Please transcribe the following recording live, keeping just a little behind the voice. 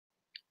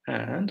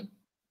And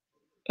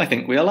I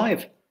think we are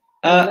live.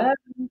 Hello.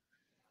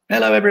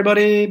 Hello,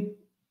 everybody.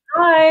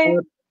 Hi.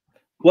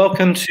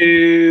 Welcome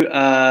to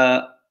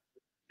our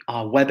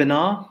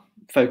webinar,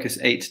 Focus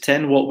 8 to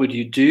 10, What Would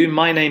You Do?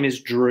 My name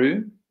is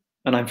Drew,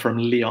 and I'm from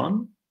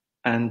Lyon.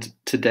 And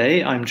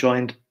today I'm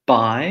joined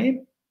by...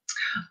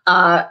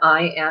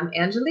 I am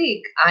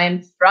Angelique.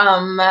 I'm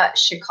from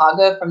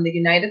Chicago, from the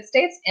United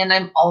States, and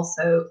I'm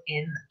also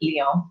in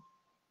Lyon.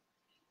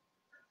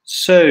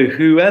 So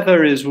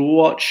whoever is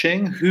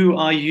watching, who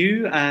are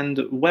you and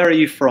where are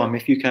you from?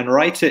 If you can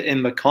write it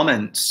in the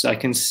comments. I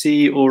can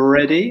see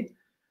already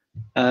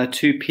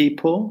 2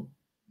 people.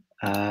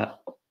 Antonio,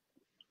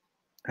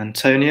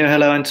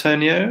 hello,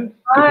 Antonio.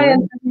 Hi,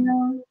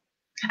 Antonio.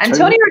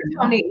 Antonio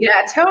or Tony?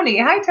 Yeah, Tony.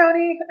 Hi,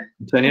 Tony.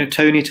 Antonio,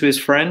 Tony to his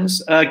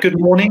friends. Good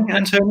morning,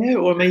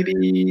 Antonio, or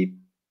maybe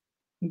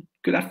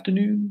good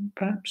afternoon,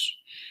 perhaps.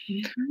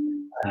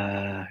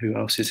 Who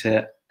else is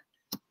here?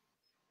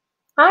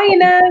 Hi,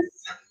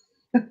 Inez.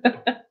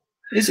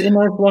 Is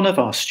Inez one of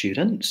our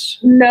students?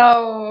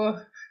 No,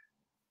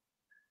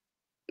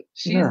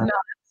 she's not.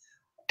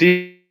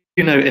 Do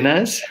you know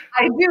Inez?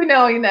 I do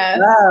know Inez.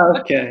 Ah,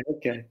 okay.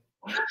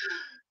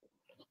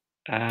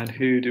 And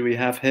who do we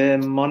have here?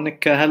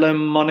 Monica. Hello,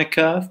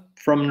 Monica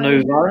from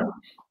Novara.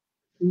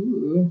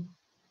 Ooh.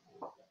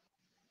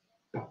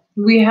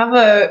 We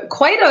have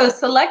quite a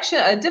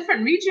selection of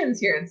different regions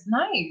here. It's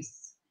nice.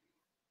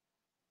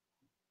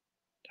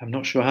 I'm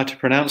not sure how to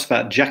pronounce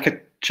that.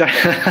 Giacchino.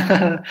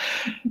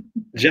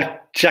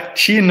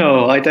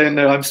 I don't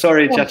know. I'm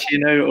sorry,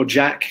 Giacchino or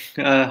Jack.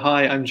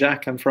 Hi, I'm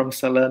Jack. I'm from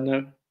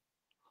Salerno.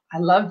 I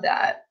love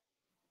that.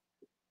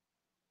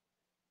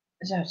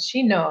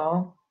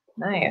 Giacchino.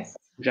 Nice.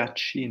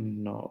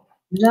 Giacchino.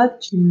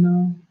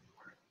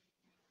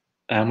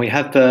 And we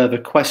had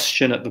the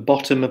question at the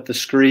bottom of the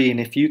screen.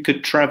 If you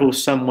could travel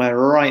somewhere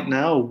right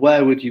now,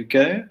 where would you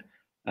go?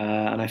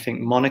 And I think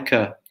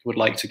Monica would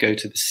like to go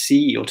to the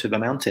sea or to the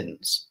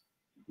mountains.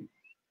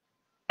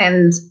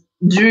 And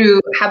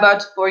Drew, how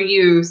about for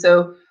you?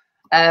 So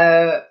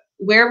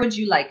where would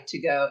you like to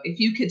go if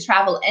you could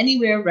travel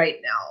anywhere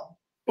right now?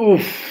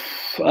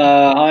 Oof,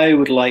 I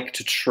would like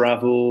to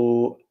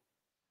travel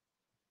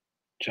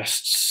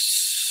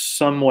just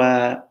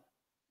somewhere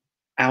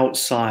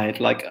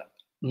outside, like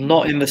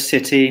not in the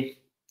city.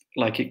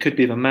 Like it could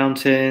be the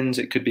mountains,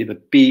 it could be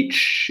the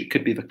beach, it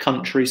could be the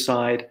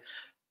countryside.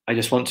 I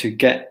just want to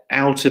get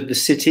out of the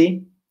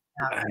city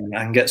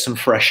and get some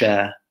fresh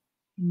air.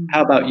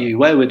 How about you?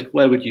 Where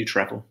would you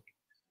travel?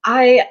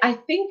 I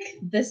think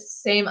the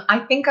same. I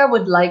think I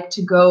would like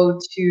to go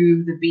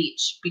to the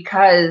beach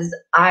because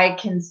I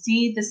can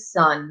see the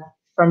sun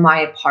from my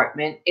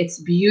apartment.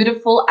 It's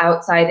beautiful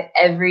outside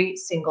every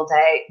single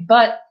day,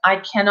 but I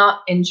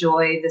cannot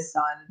enjoy the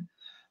sun.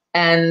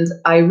 And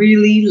I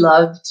really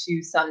love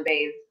to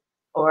sunbathe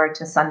or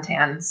to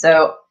suntan.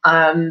 So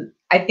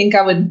I think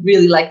I would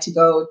really like to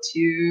go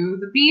to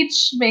the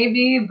beach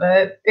maybe,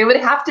 but it would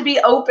have to be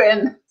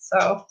open.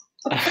 So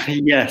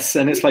yes,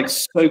 and it's like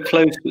so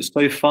close but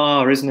so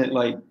far, isn't it?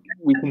 Like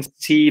we can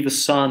see the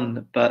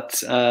sun,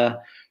 but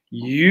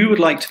you would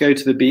like to go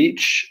to the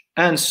beach,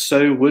 and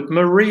so would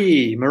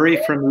Marie. Marie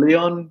from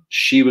Lyon,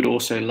 she would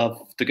also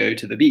love to go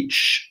to the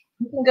beach.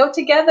 We can go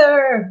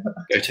together.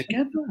 Go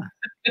together.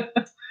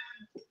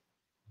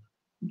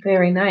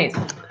 Very nice.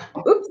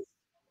 Oops.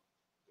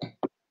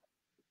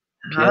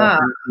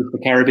 The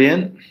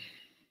Caribbean.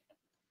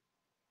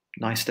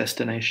 Nice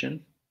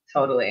destination.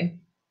 Totally.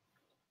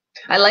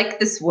 I like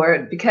this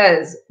word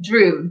because,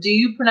 Drew, do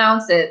you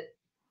pronounce it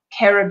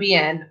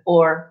Caribbean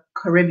or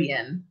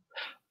Caribbean?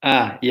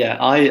 Yeah,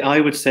 I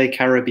would say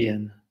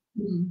Caribbean.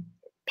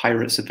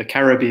 Pirates of the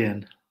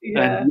Caribbean.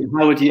 Yeah. And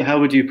how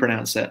would you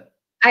pronounce it?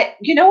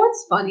 You know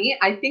what's funny?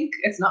 I think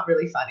it's not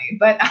really funny,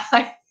 but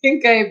I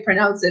think I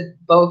pronounce it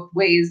both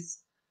ways.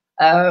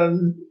 I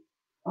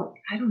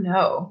don't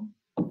know.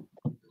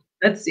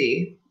 Let's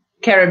see.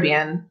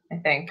 Caribbean, I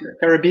think.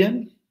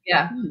 Caribbean?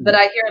 Yeah, but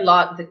I hear a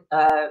lot the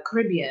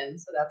Caribbean,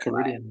 so that's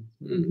Caribbean.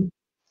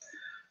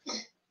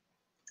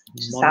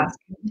 Just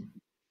asking.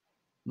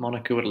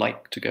 Monica would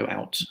like to go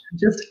out.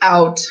 Just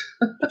out.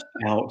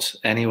 Out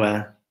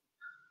anywhere.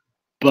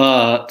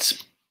 But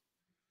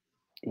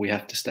we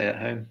have to stay at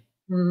home.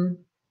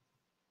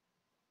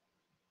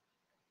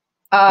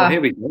 Oh,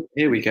 here we go.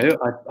 Here we go.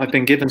 I've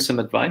been given some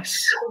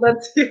advice.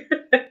 Let's hear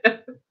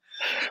it.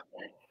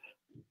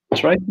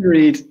 Try to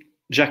read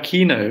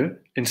Giacchino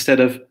instead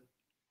of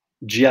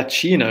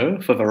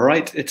Giacchino for the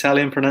right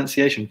Italian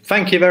pronunciation.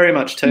 Thank you very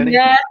much, Tony.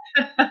 Yeah.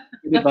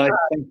 Goodbye.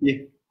 Thank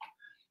you.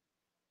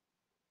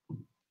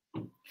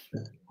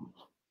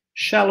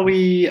 Shall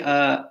we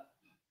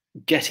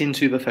get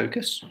into the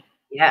focus?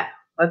 Yeah,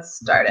 let's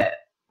start it.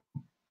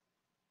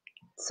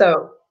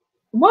 So,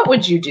 what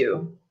would you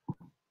do?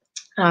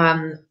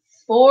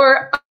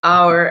 For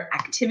our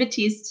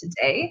activities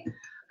today,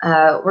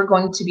 we're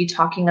going to be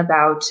talking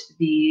about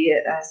the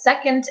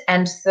second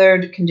and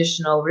third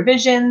conditional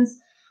revisions,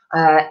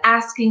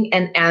 asking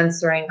and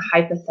answering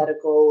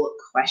hypothetical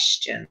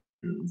questions.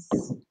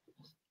 So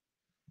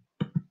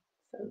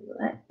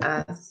let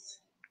us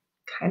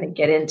kind of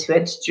get into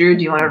it. Drew,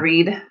 do you want to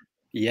read?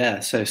 Yeah,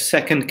 so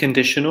second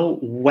conditional.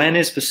 When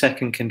is the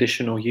second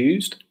conditional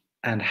used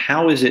and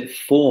how is it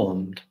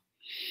formed?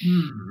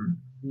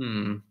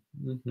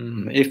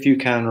 If you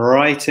can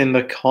write in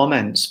the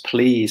comments,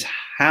 please,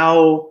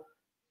 how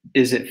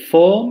is it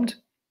formed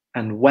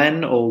and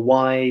when or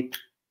why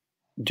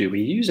do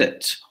we use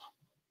it?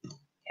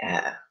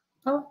 Yeah.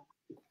 Oh,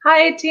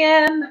 hi,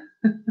 Etienne.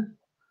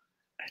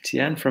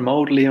 Etienne from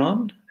Old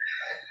Lyon.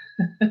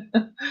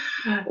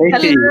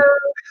 Hello.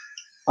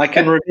 I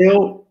can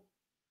reveal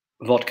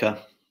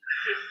vodka.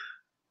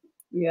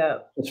 Yeah.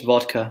 It's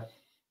vodka.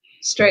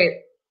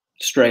 Straight.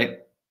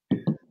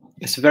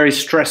 It's a very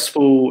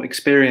stressful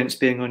experience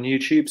being on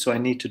YouTube, so I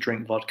need to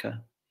drink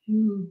vodka.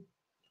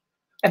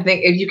 I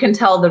think if you can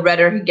tell, the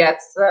redder he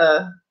gets,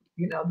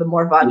 you know, the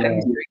more vodka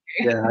he's drinking.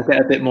 Yeah, I get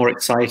a bit more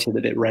excited,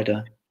 a bit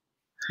redder.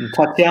 And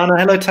Tatiana,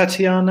 hello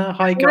Tatiana.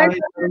 Hi guys,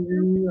 how are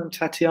you? I'm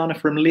Tatiana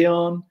from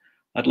Lyon.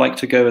 I'd like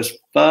to go as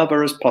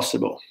further as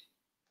possible.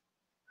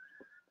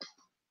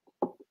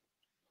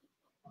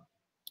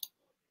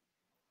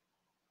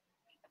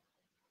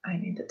 I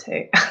need to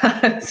take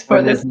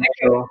for this.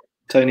 Sure.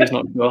 Tony's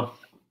not sure.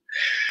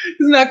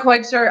 He's not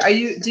quite sure. Are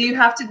you? Do you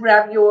have to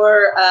grab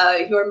your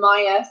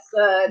MyS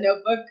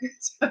notebook?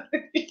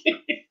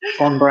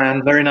 On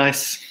brand, very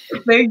nice.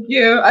 Thank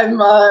you. I'm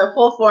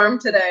full form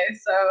today,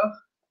 so.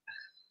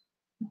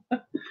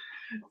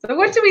 So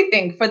what do we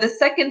think for the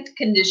second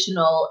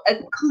conditional? A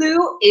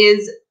clue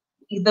is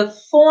the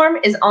form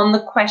is on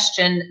the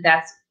question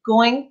that's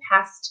going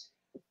past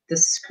the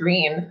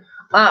screen.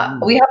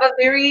 We have a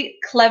very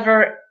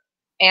clever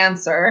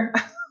answer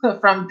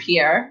from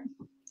Pierre.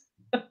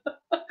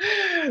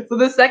 So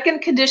the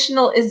second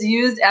conditional is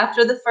used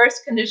after the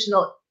first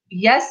conditional.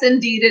 Yes,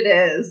 indeed it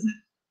is.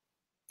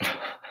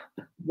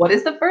 What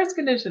is the first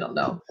conditional?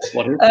 No.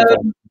 What is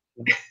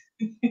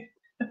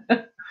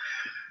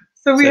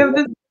so we have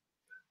this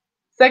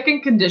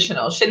second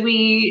conditional. Should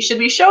we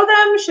show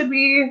them? Should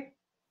we?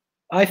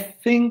 I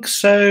think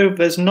so.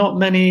 There's not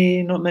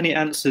many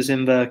answers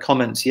in the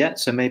comments yet,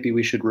 so maybe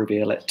we should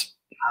reveal it.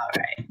 All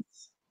right.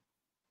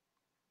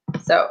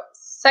 So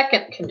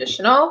second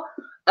conditional,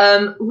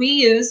 we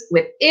use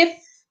with if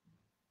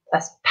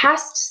plus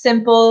past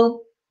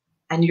simple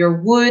and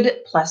your would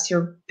plus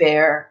your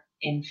bare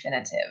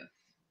infinitive.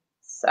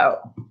 So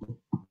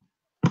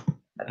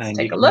let's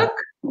take a look.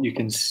 You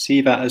can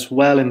see that as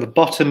well in the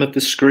bottom of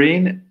the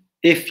screen.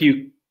 If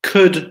you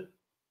could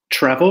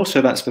travel, so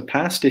that's the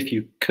past, if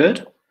you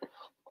could.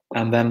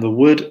 And then the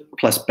would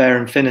plus bare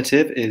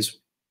infinitive is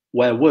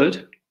where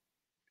would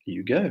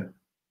you go?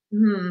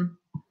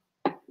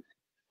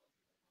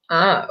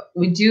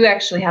 We do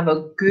actually have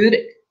a good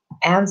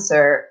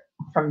answer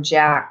from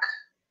Jack.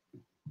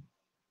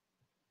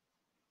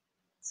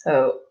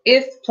 So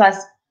if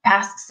plus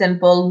past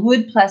simple,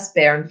 would plus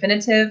bare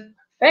infinitive,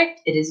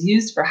 perfect. It is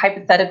used for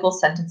hypothetical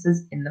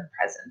sentences in the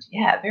present.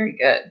 Yeah, very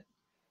good.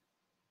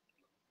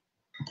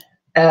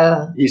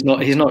 He's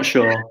not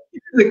sure.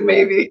 Like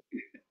maybe.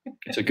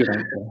 It's a good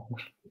answer.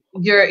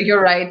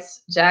 You're right,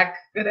 Jack.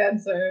 Good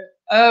answer.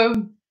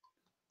 And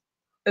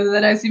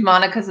then I see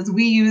Monica says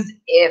we use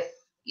if.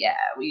 Yeah,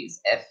 we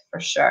use if for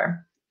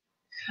sure.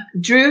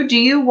 Drew, do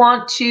you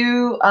want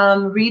to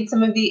read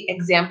some of the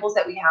examples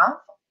that we have?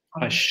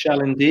 I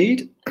shall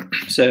indeed.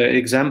 So,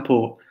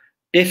 example,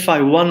 if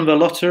I won the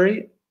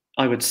lottery,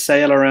 I would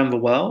sail around the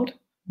world.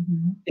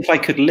 If I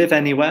could live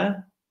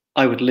anywhere,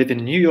 I would live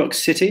in New York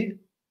City.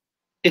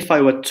 If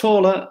I were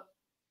taller,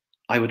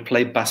 I would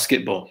play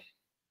basketball.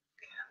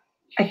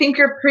 I think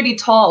you're pretty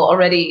tall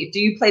already. Do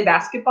you play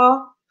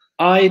basketball?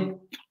 I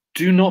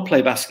do not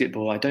play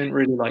basketball. I don't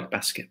really like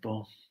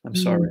basketball. I'm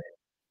sorry.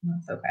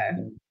 That's okay.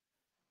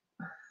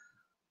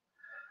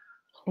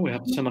 Oh, we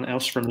have someone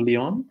else from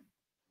Lyon.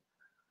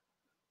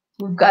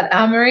 We've got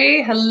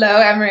Amory.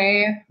 Hello,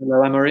 Amory.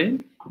 Hello,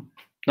 Amory.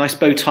 Nice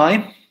bow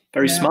tie.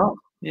 Very smart.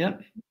 Yeah,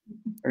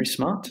 very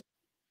smart.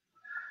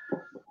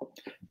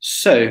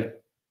 So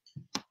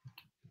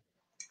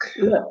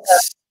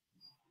let's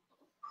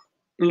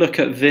look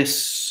at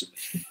this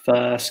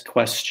first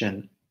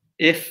question.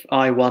 If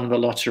I won the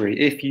lottery,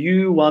 if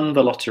you won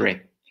the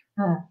lottery.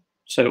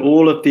 So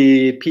all of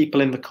the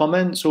people in the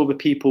comments, all the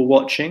people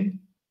watching,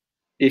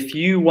 if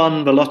you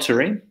won the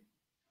lottery,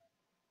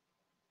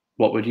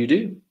 what would you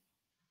do?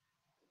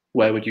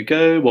 Where would you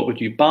go? What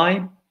would you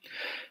buy?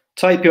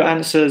 Type your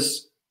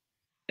answers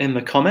in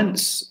the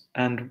comments.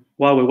 And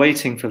while we're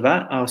waiting for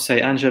that, I'll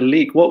say,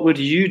 Angelique, what would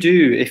you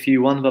do if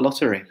you won the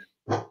lottery?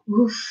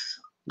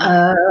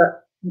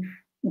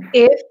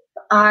 If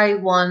I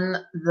won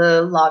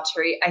the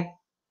lottery, I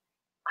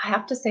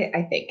have to say,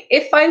 I think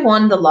if I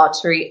won the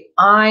lottery,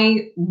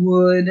 I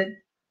would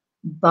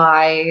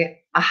buy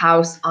a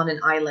house on an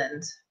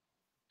island.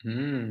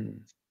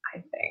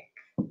 I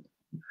think.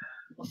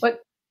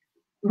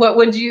 What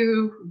would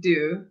you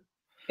do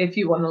if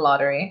you won the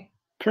lottery?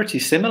 Pretty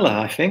similar,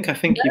 I think. I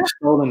think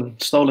you've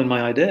stolen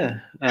my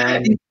idea.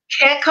 You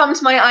can't come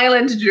to my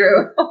island,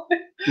 Drew.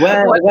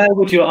 Where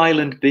would your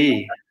island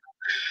be?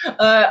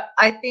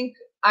 I think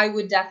I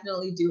would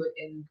definitely do it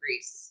in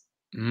Greece.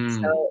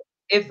 Mm. So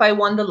if I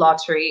won the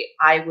lottery,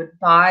 I would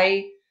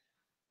buy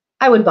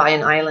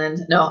an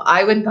island. No,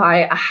 I would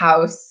buy a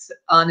house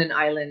on an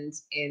island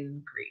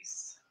in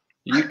Greece.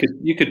 You could,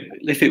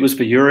 if it was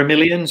for Euro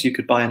Millions, you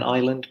could buy an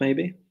island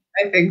maybe.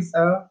 I think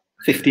so.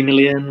 50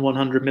 million,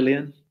 100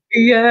 million.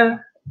 Yeah.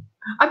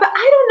 But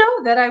I don't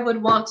know that I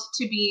would want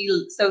to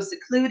be so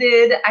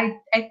secluded.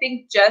 I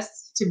think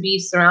just to be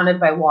surrounded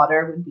by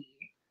water would be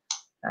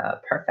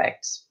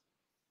perfect.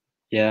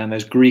 Yeah, and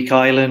those Greek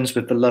islands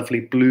with the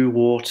lovely blue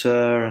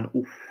water, and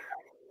oof,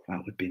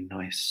 that would be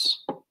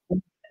nice.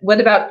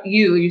 What about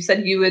you? You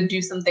said you would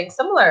do something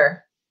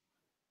similar.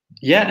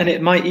 Yeah, and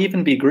it might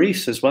even be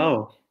Greece as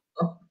well.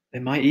 Oh.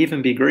 It might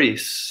even be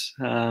Greece.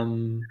 I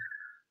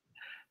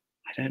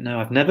don't know.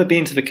 I've never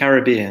been to the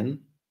Caribbean,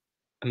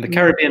 and the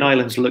Caribbean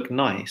islands look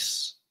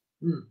nice.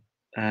 Mm.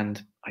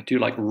 And I do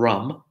like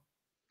rum,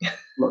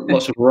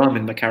 lots of rum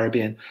in the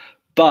Caribbean.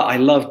 But I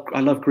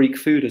love Greek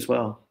food as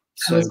well. I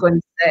So was going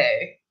to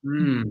say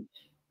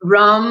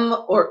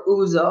rum or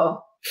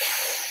ouzo.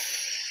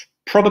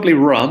 probably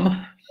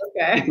rum.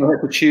 If Okay. I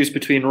had to choose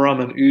between rum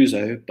and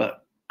ouzo,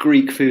 but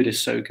Greek food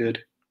is so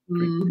good.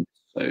 Greek Mm. food is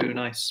so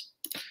nice.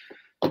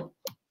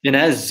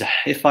 Inez,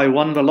 if I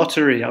won the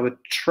lottery, I would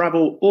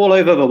travel all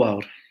over the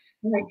world.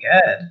 Very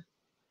good.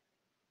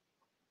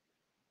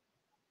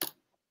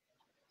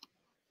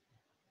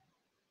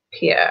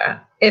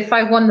 Pierre, if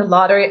I won the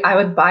lottery, I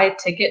would buy a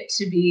ticket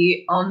to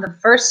be on the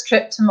first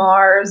trip to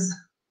Mars.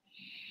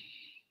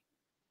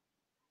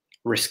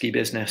 Risky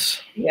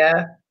business.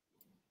 Yeah.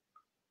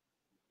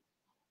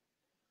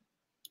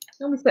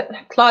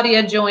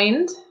 Claudia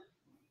joined.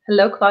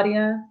 Hello,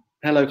 Claudia.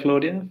 Hello,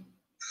 Claudia.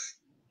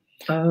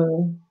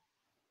 Oh.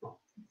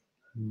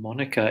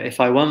 Monica, if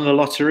I won the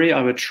lottery,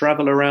 I would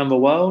travel around the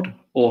world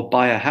or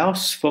buy a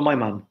house for my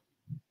mum.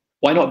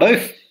 Why not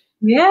both?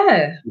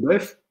 Yeah.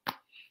 Both.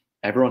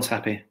 Everyone's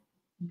happy.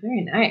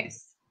 Very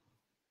nice.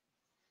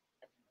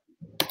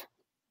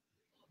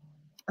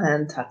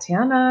 And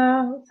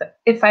Tatiana,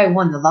 if I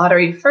won the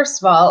lottery,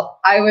 first of all,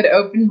 I would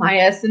open my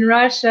S in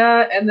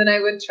Russia and then I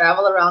would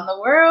travel around the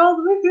world.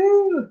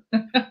 Woohoo!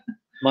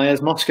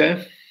 Maya's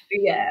Moscow.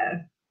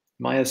 Yeah.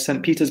 Maya's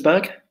St.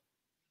 Petersburg.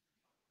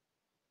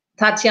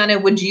 Tatiana,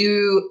 would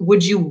you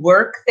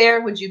work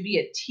there? Would you be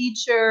a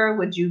teacher?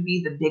 Would you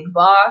be the big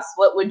boss?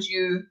 Who would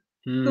you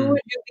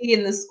be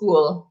in the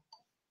school?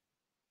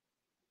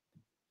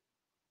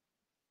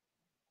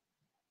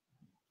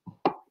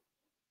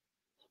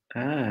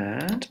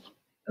 And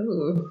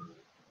Ooh.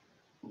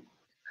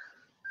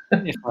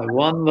 if I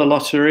won the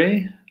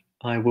lottery,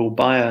 I will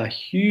buy a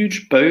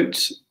huge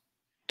boat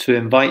to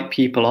invite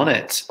people on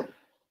it.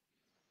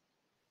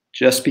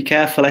 Just be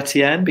careful,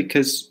 Etienne,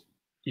 because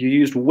you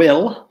used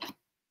will.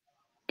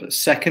 But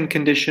second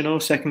conditional,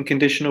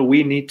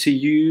 we need to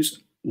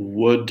use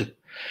would.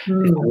 If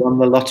I won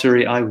the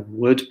lottery, I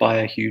would buy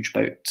a huge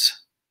boat.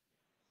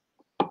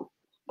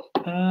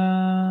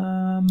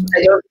 I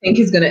don't think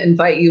he's going to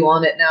invite you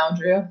on it now,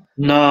 Drew.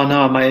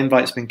 No, my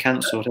invite's been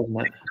cancelled,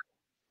 hasn't it?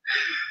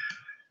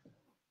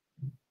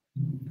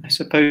 I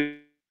suppose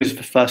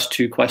the first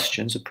two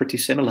questions are pretty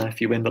similar. If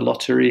you win the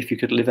lottery, if you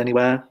could live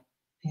anywhere.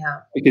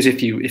 Yeah. Because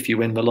if you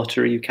win the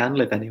lottery, you can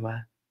live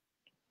anywhere.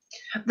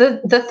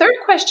 The third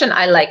question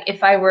I like,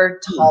 if I were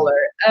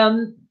taller,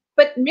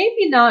 but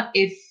maybe not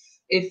if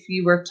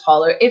you were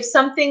taller. If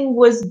something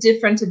was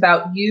different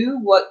about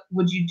you, what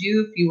would you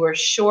do if you were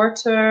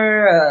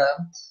shorter?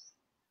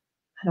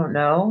 I don't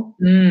know.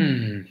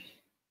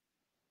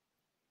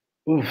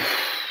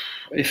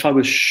 If I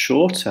was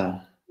shorter.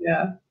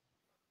 Yeah.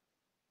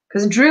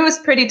 Because Drew is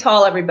pretty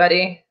tall,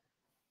 everybody.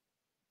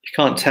 You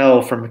can't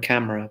tell from the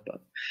camera,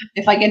 but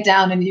if I get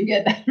down and you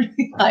get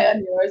really high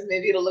on yours,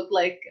 maybe it'll look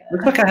like.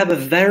 Looks like I have a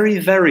very,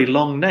 very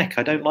long neck.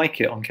 I don't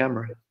like it on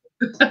camera.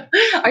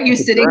 Are you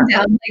sitting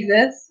down like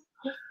this?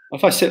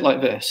 If I sit like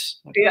this.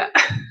 Yeah.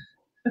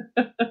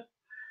 I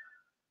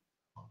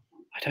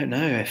don't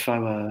know if I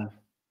were.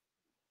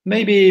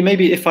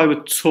 Maybe if I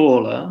were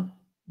taller.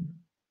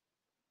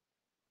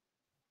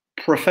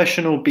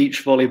 Professional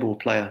beach volleyball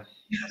player.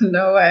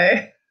 No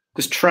way.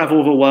 Just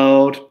travel the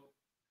world,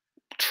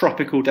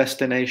 tropical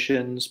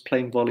destinations,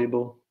 playing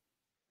volleyball.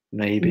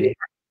 Maybe.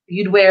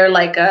 You'd wear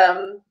like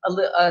a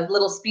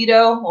little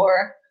Speedo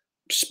or?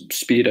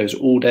 Speedos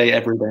all day,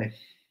 every day.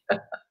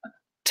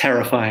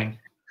 Terrifying.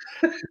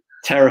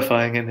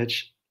 Terrifying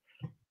image.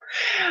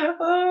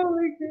 Oh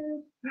my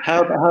god.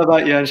 How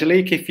about you,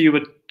 Angelique? If you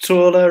were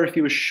taller, if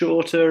you were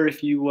shorter,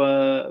 if you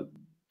were.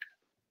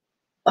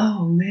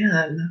 Oh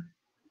man.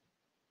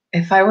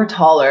 If I were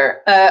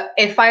taller, I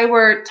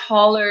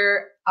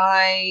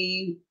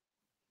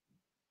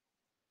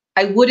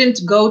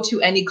wouldn't go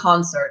to any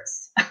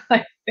concerts.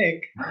 I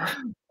think.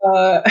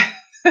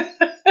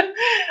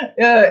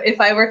 If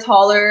I were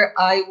taller,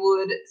 I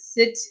would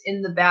sit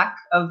in the back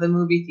of the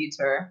movie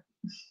theater.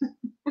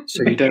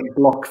 So you don't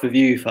block the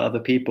view for other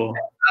people.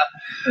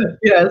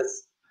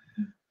 Yes,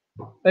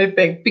 I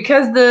think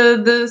because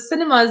the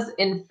cinemas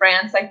in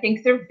France, I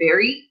think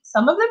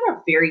some of them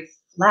are very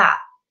flat.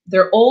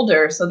 they're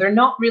older, so they're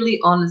not really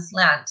on a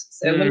slant.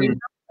 So when you Mm.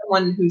 have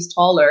someone who's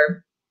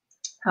taller,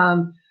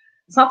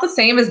 it's not the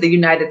same as the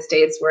United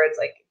States where it's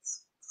like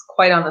it's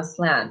quite on a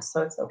slant,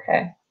 so it's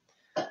okay.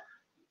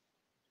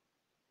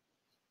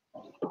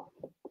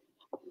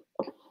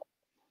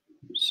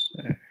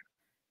 So,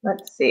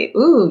 Let's see.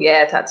 Ooh,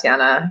 yeah,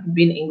 Tatiana,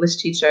 be an English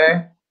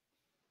teacher.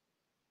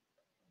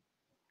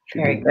 she'd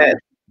Very be good.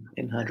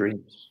 in her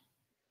dreams.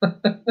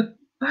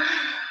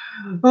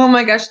 Oh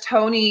my gosh,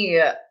 Tony.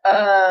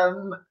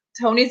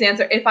 Tony's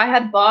answer. If I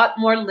had bought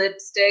more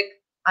lipstick,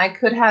 I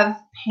could have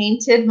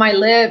painted my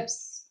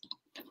lips.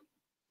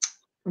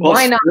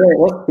 Why not?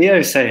 What's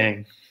Theo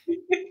saying?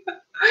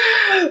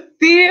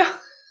 Theo.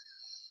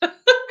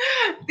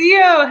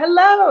 Theo,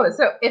 hello.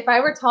 So if I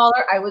were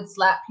taller, I would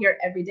slap here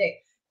every day.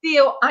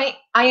 Theo, I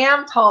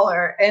am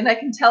taller, and I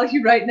can tell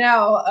you right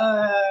now,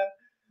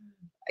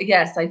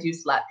 yes, I do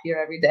slap here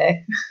every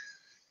day.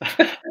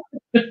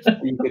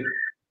 You could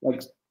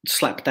like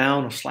slap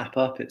down or slap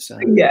up. It's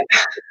Yeah.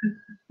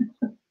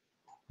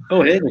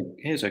 oh,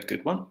 here's a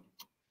good one.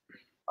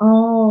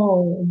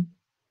 Oh.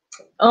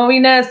 Oh,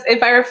 Ines,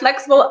 if I were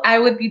flexible, I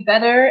would be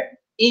better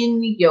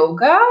in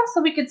yoga.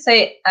 So we could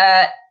say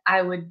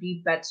I would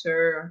be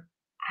better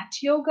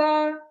at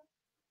yoga.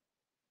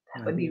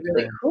 That would be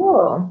really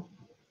cool.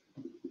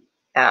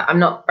 I'm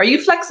not. Are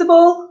you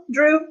flexible,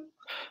 Drew?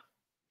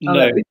 No,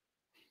 no.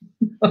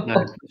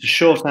 It's a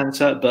short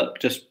answer, but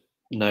just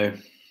no.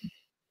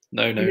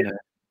 No, no, no.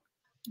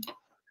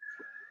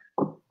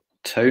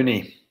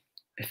 Tony,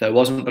 if there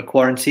wasn't a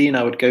quarantine,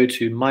 I would go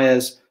to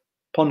Maya's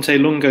Ponte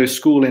Lungo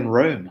school in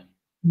Rome.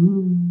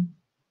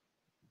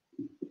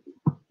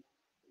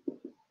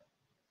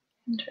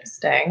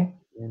 Interesting.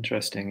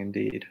 Interesting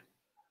indeed.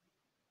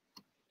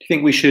 Do you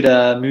think we should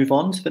move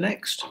on to the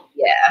next?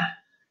 Yeah.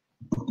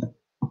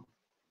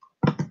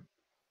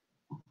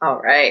 All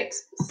right.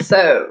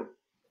 So,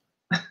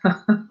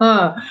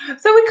 so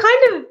we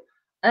kind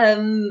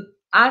of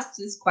asked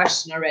this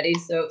question already.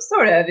 So,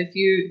 sort of, if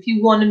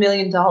you won $1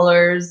 million,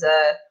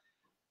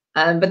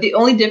 but the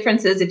only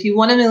difference is if you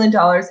won $1 million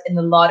in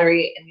the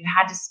lottery and you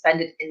had to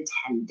spend it in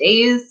 10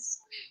 days.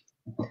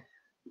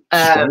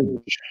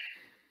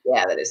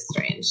 Yeah, that is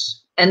strange.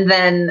 And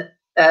then,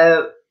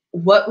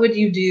 what would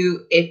you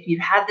do if you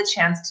had the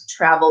chance to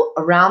travel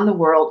around the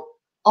world,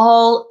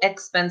 all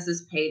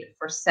expenses paid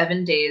for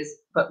 7 days,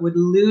 but would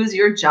lose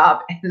your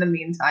job in the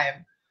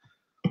meantime?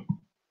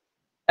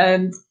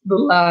 And the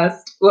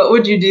last, what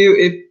would you do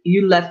if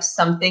you left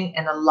something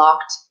in a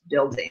locked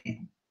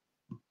building?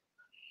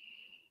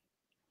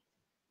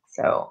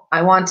 So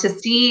I want to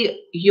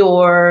see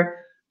your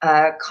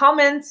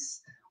comments.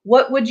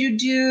 What would you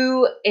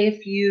do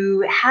if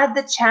you had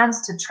the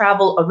chance to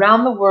travel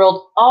around the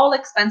world, all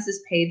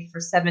expenses paid for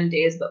 7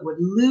 days, but would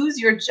lose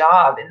your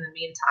job in the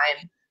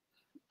meantime?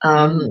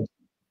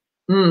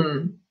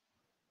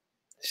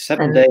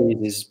 7 days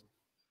is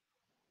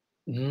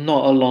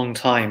not a long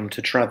time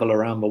to travel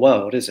around the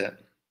world, is it?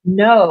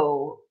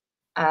 No.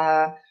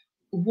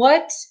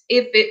 What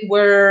if it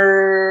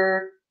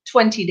were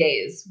 20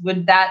 days?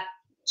 Would that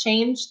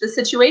change the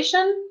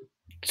situation?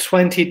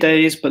 20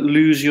 days, but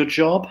lose your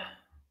job?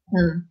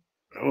 Hmm.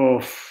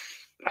 Oh,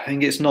 I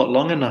think it's not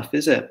long enough,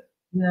 is it?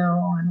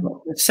 No, I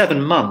don't. It's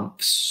 7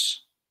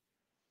 months.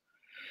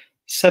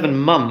 7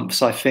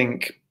 months, I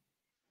think.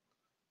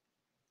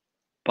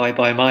 Bye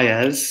bye,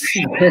 Mayas.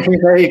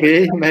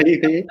 maybe.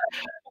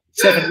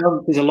 7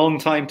 months is a long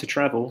time to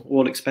travel,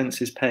 all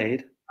expenses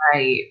paid.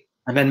 Right.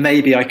 And then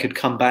maybe I could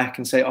come back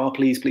and say, oh,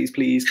 please, please,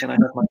 please, can I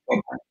have my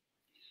job back?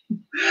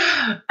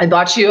 I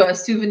bought you a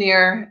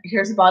souvenir.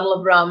 Here's a bottle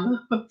of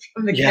rum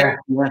from the Yeah.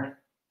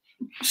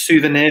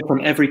 Souvenir from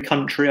every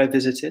country I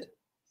visited.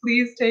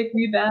 Please take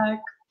me back.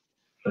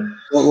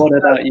 What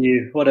about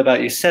you? What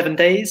about you? 7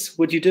 days?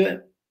 Would you do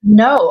it?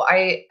 No,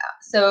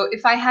 so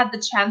if I had the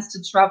chance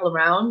to travel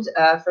around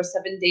for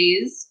 7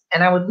 days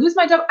and I would lose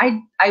my job,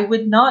 I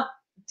would not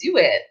do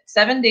it.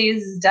 7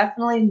 days is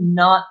definitely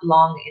not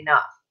long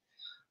enough.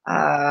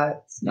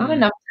 It's not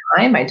enough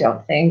time, I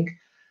don't think.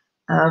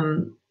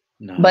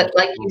 No, but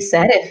like you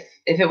said,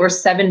 if it were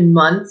 7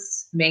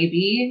 months,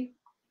 maybe.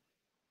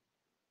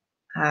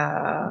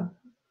 $1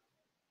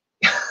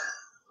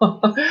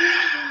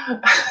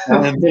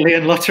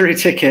 million lottery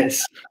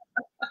tickets.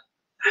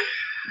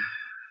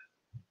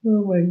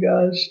 Oh my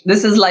gosh.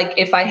 This is like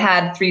if I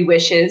had 3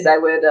 wishes, I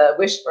would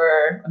wish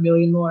for 1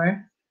 million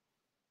more.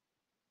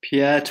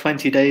 Pierre,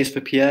 20 days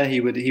for Pierre. He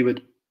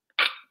would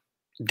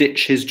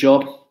ditch his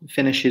job,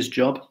 finish his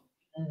job.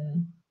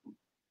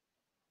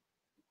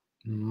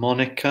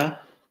 Monica,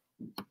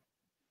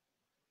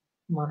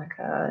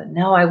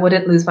 no, I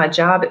wouldn't lose my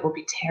job. It would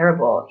be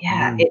terrible.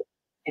 Yeah,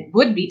 it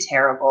would be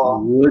terrible.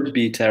 It would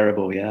be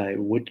terrible. Yeah, it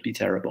would be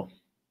terrible.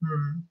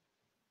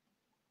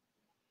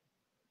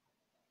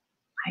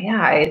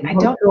 Yeah, I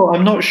don't know.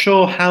 I'm not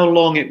sure how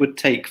long it would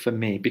take for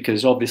me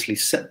because obviously,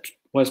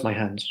 where's my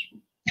hands?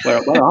 Where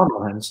are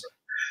my hands?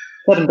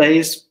 7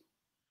 days?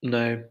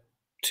 No.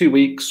 2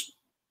 weeks?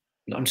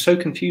 I'm so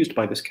confused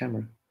by this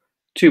camera.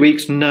 2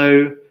 weeks?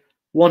 No.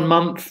 1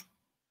 month?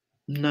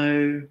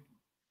 No.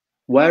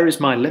 Where is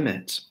my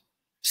limit?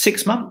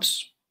 6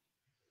 months.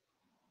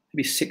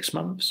 Maybe 6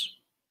 months.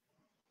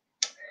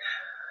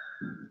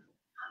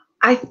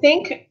 I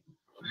think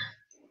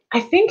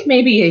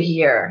maybe a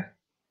year.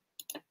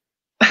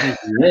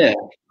 Yeah.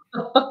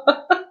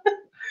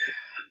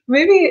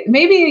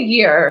 Maybe a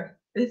year.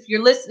 If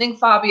you're listening,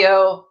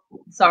 Fabio,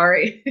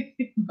 sorry,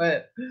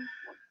 but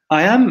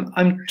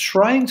I'm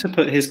trying to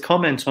put his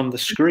comment on the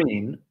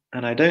screen,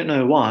 and I don't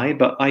know why,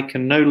 but I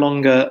can no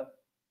longer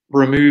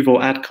remove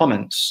or add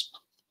comments,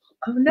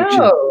 oh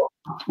no.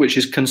 which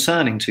is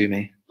concerning to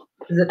me.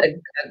 Is it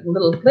a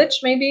little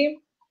glitch maybe?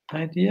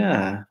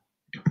 Yeah.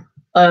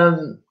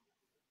 Um,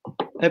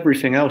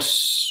 Everything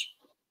else,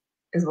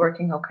 is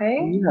working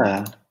okay?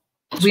 yeah.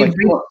 So We've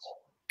I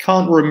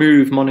can't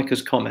remove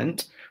Monica's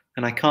comment,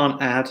 and I can't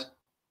add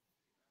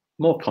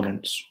more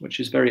comments, which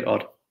is very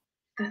odd.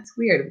 That's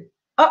weird.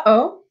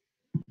 Uh-oh.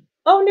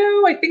 Oh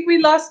no, I think we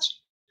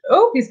lost.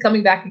 Oh, he's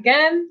coming back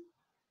again.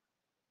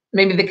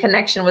 Maybe the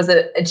connection was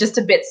just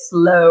a bit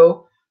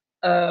slow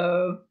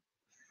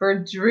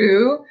for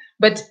Drew.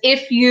 But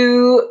if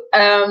you,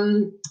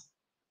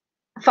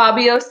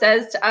 Fabio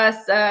says to us,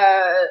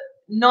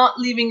 not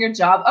leaving your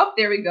job. Oh,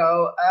 there we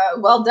go.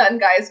 Well done,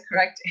 guys.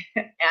 Correct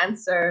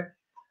answer.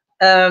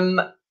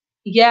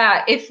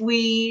 Yeah,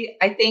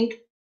 I think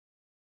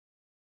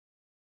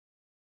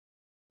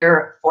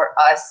for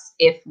us,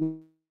 if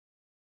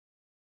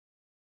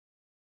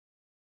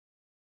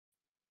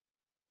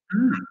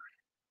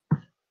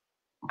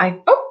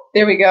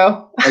there we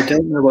go. I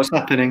don't know what's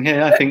happening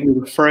here. I think we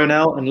were thrown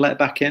out and let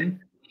back in.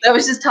 I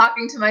was just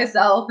talking to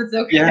myself. It's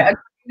okay. Yeah.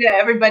 Yeah,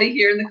 everybody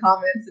here in the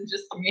comments and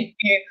just me.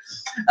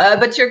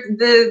 But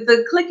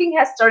the clicking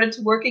has started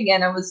to work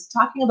again. I was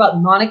talking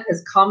about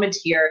Monica's comment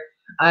here,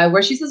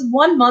 where she says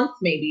 1 month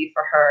maybe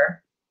for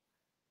her.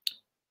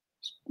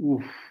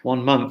 Ooh,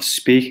 1 month.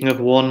 Speaking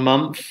of 1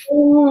 month,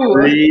 Ooh.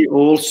 3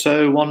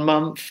 also 1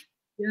 month.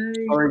 Yay.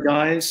 Sorry,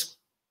 guys.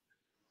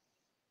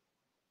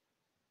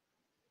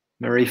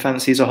 Marie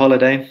fancies a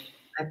holiday.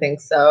 I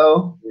think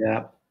so.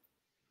 Yeah.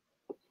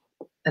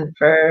 And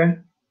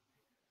for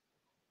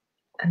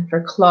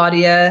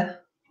Claudia,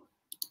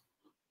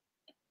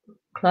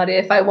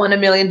 if I won $1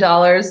 million in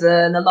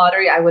the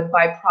lottery, I would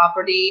buy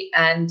property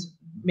and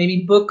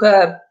maybe book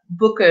a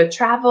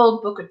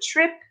travel, book a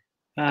trip.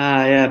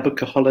 Yeah,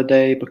 book a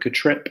holiday, book a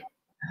trip.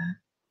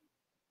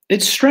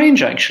 It's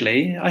strange,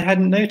 actually. I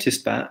hadn't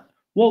noticed that.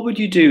 What would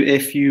you do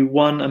if you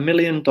won $1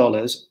 million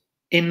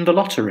in the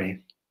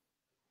lottery?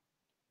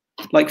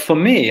 Like for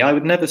me, I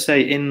would never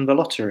say in the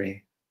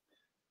lottery.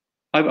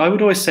 I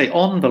would always say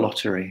on the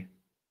lottery.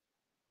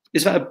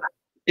 Is that an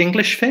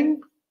English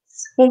thing?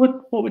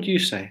 What would you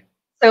say?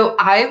 So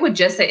I would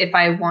just say if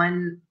I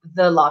won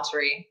the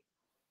lottery.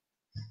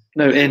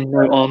 No in,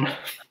 no on.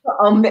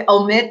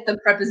 Omit the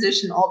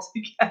preposition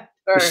altogether.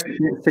 Just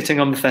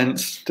sitting on the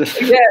fence.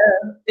 Yeah,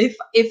 if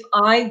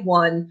I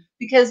won,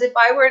 because if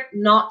I were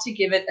not to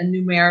give it a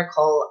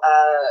numerical,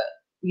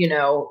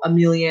 a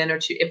million or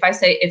two, if I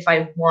say if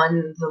I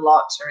won the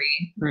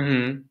lottery,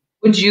 Mm-hmm.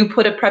 would you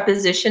put a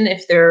preposition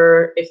if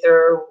there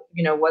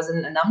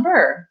wasn't a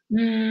number?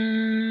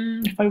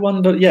 If I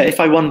won the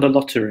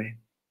lottery.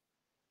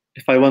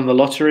 If I won the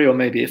lottery, or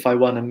maybe if I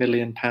won £1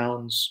 million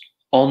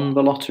on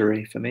the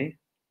lottery for me.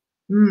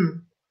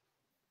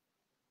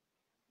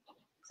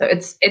 So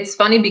it's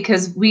funny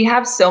because we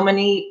have so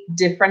many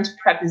different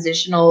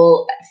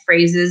prepositional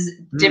phrases,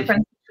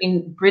 different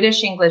between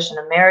British English and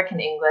American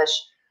English.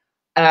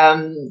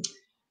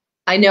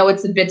 I know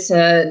it's a bit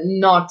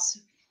not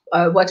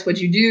what would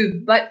you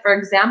do, but for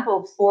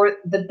example, for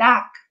the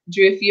back,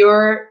 Drew, if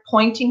you're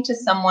pointing to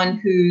someone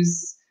who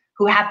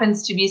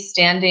happens to be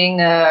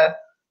standing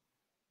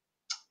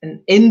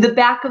in the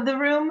back of the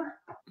room,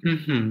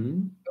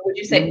 would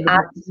you say in the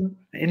back of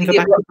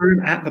the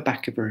room, at the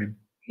back of the room?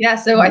 Yeah,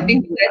 so I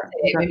think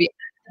maybe at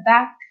the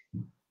back.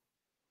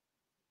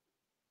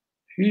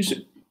 Who's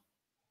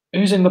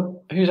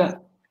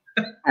at?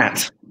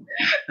 At.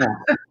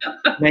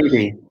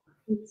 Maybe.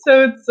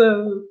 So it's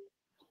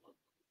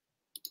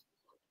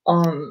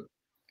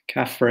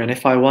Catherine,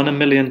 if I won $1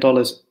 million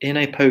in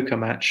a poker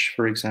match,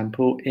 for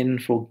example, in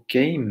for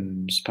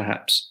games,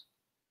 perhaps.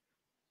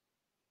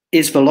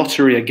 Is the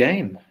lottery a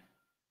game?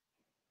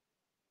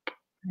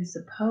 I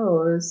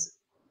suppose.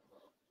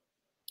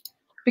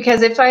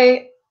 Because if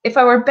I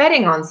were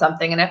betting on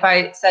something and if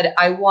I said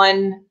I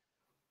won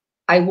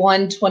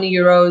 20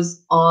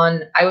 euros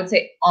on, I would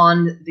say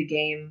on the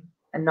game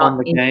and not on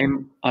the in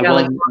game. I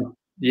won.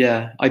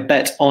 I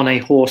bet on a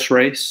horse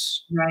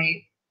race.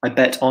 Right. I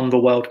bet on the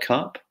World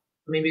Cup.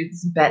 Maybe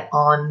it's bet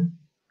on.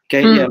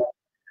 Yeah,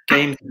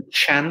 games of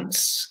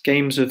chance,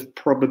 games of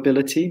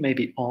probability,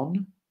 maybe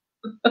on.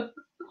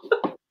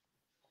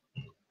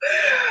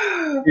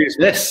 Who's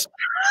this?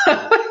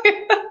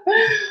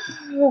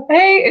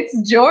 Hey,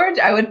 it's George.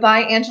 I would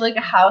buy Angelique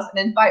a house and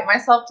invite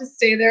myself to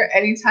stay there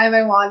anytime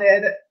I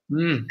wanted.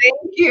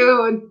 Thank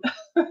you.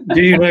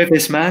 Do you know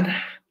this man?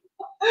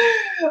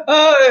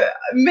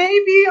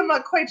 Maybe, I'm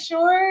not quite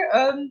sure.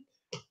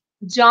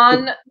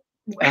 John.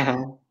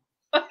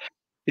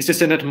 He's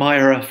just an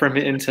admirer from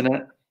the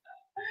internet.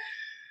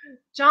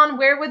 John,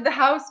 where would the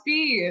house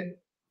be?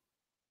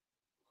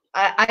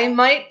 I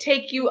might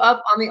take you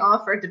up on the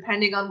offer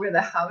depending on where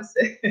the house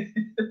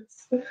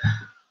is.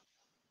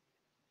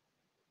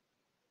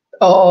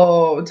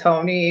 Oh,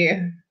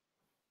 Tony.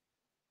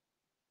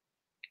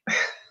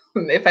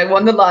 If I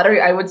won the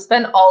lottery, I would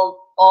spend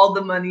all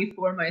the money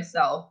for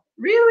myself.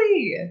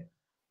 Really?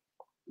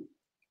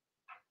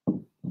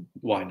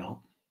 Why not?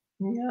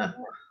 Yeah.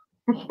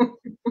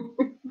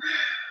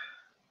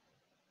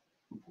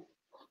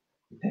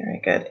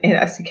 Very good. And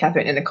I see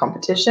Catherine in a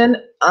competition.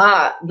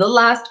 The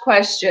last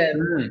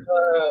question.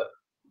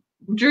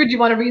 Drew, do you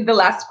want to read the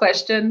last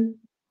question?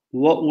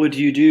 What would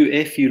you do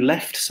if you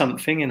left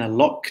something in a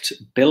locked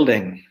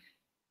building?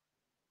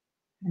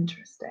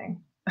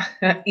 Interesting.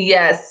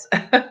 Yes.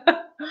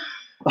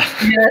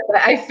 Yes,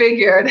 I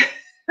figured.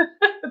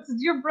 It's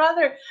your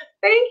brother.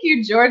 Thank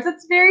you, George.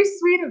 That's very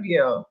sweet of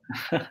you.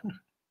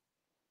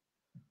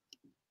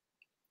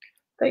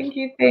 Thank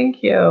you.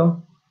 Thank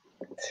you.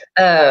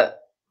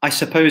 I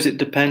suppose it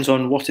depends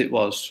on what it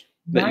was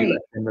that you Right.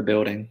 left in the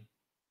building.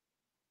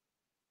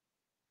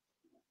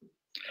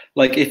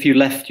 Like if you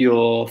left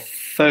your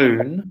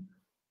phone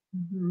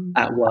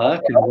at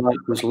work and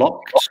work was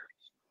locked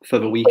for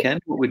the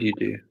weekend, what would you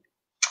do?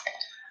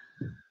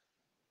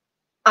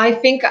 I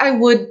think I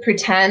would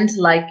pretend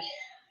like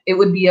it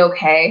would be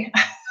okay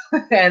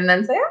and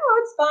then say,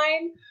 oh, it's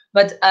fine.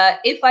 But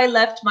if I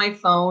left my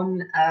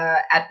phone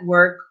at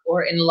work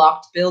or in a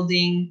locked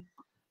building,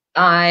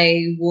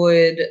 I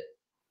would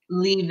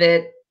leave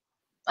it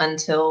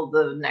until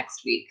the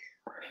next week.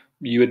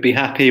 You would be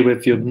happy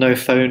with your no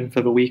phone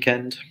for the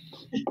weekend?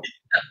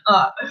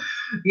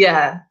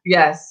 Yeah,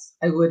 yes,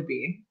 I would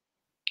be.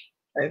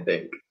 I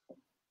think.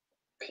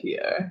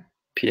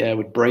 Pierre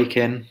would break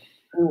in.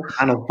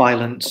 Man of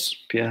violence,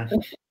 Pierre.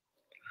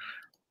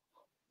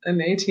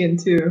 And Etienne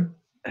too.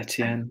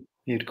 Etienne,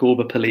 he'd call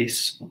the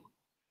police.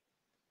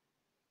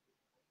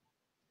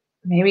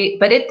 Maybe,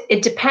 but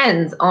it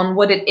depends on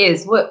what it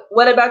is.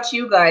 What about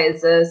you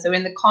guys? So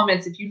in the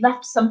comments, if you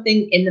left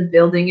something in the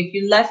building, if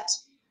you left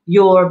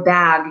your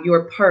bag,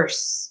 your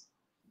purse,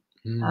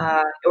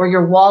 or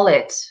your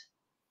wallet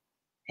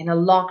in a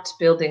locked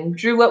building,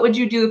 Drew, what would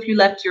you do if you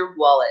left your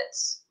wallet?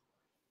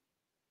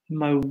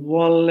 My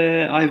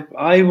wallet,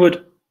 I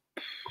would,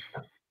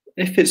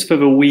 if it's for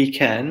the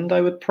weekend,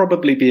 I would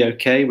probably be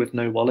okay with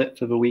no wallet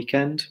for the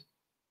weekend.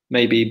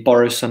 Maybe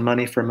borrow some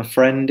money from a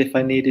friend if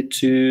I needed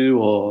to,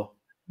 or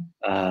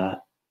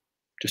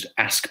just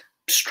ask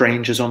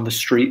strangers on the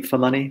street for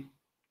money,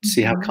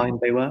 see how kind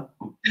they were.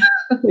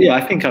 Yeah,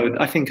 I think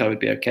I would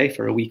be okay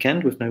for a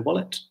weekend with no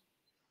wallet.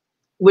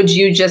 Would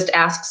you just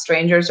ask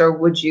strangers, or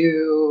would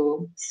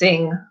you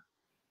sing,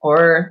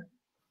 or?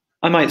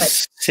 I might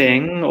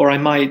sing, or I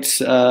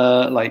might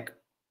like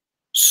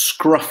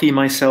scruffy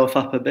myself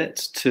up a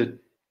bit to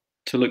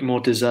look more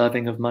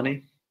deserving of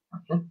money.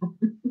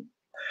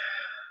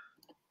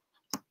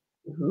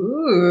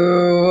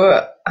 Ooh,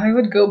 I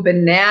would go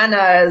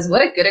bananas.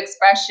 What a good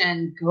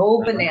expression.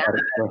 Go bananas.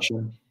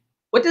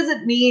 What does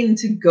it mean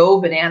to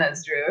go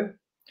bananas, Drew?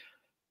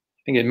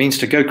 I think it means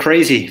to go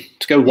crazy,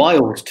 to go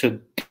wild,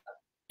 to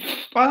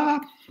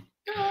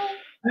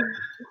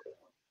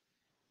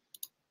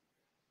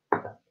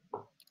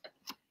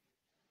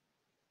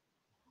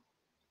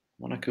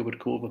Monica would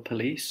call the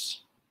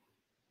police.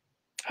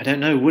 I don't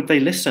know. Would they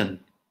listen?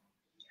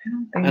 I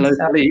don't think Hello,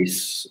 so.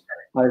 police.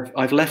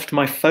 I've left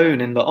my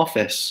phone in the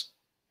office.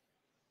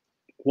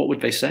 What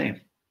would they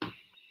say?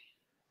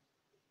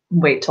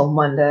 Wait till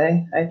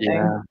Monday, I think.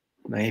 Yeah,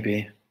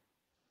 maybe.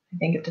 I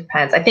think it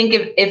depends. I think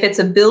if it's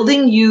a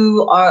building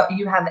you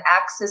have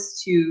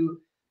access to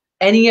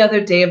any other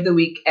day of the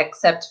week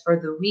except for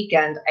the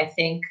weekend, I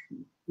think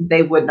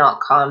they would not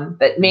come.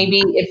 But maybe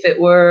if it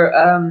were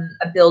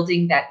a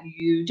building that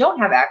you don't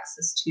have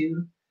access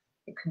to,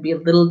 it could be a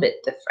little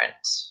bit different.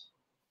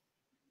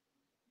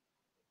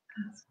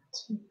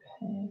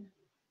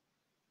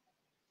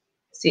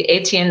 See,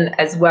 Etienne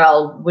as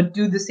well would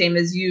do the same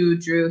as you,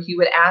 Drew. He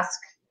would ask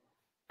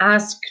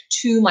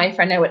to my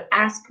friend. I would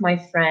ask my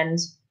friend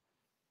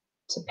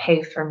to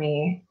pay for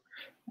me.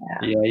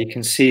 Yeah, you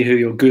can see who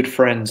your good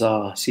friends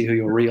are. See who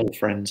your real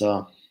friends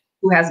are.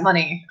 Who has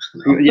money?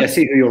 Yeah,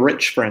 see who your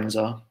rich friends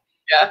are.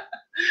 Yeah.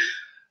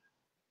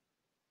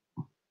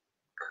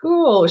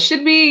 Cool.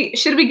 Should we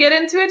get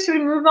into it? Should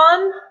we move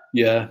on?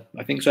 Yeah,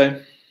 I think so.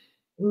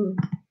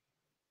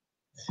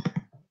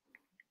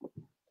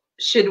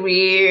 Should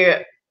we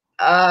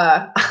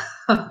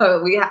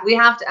we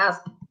have to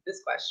ask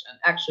this question.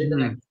 Actually, the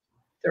next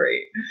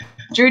three.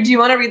 Drew, do you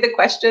want to read the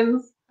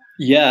questions?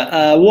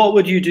 Yeah. What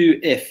would you do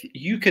if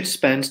you could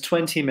spend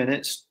 20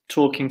 minutes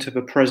talking to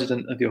the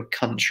president of your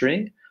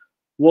country?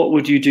 What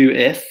would you do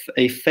if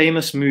a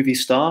famous movie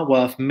star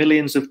worth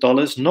millions of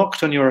dollars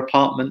knocked on your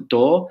apartment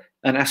door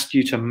and asked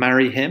you to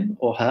marry him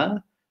or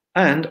her?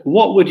 And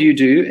what would you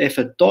do if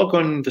a dog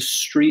on the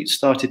street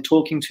started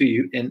talking to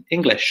you in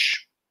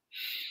English?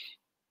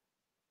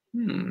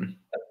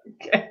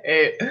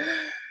 Okay.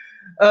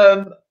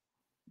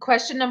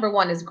 question number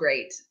one is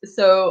great.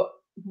 So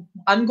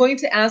I'm going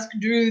to ask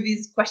Drew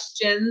these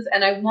questions,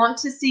 and I want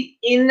to see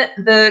in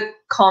the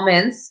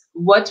comments,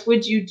 what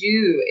would you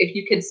do if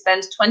you could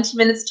spend 20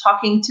 minutes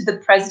talking to the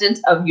president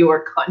of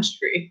your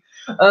country?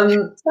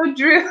 So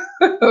Drew,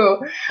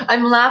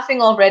 I'm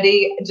laughing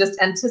already,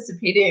 just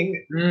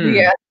anticipating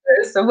the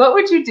answer. So what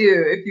would you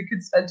do if you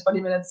could spend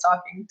 20 minutes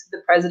talking to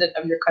the president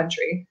of your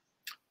country?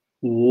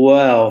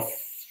 Well,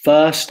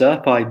 first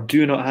up, I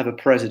do not have a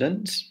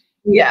president.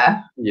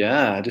 Yeah.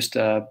 Yeah, just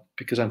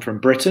because I'm from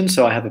Britain,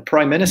 so I have a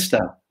prime minister,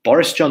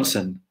 Boris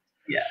Johnson.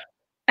 Yeah.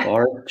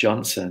 Boris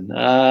Johnson.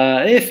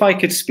 If I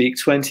could speak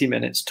 20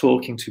 minutes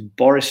talking to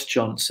Boris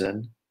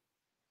Johnson,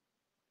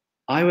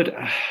 I would.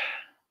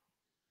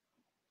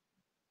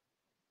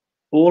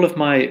 All of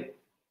my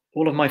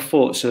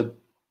thoughts are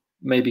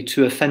maybe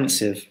too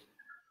offensive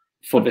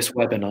for this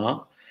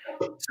webinar.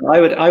 So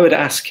I would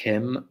ask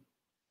him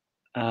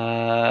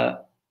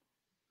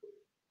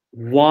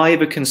why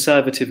the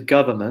Conservative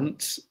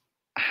government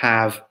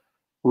have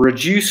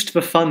reduced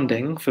the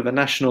funding for the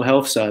National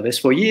Health Service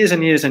for years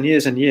and years and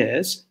years and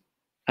years,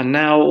 and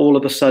now all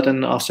of a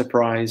sudden are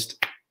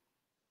surprised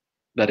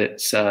that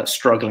it's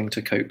struggling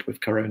to cope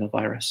with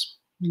coronavirus.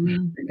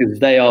 Because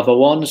they are the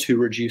ones who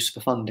reduce the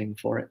funding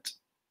for it.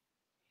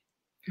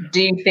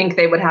 Do you think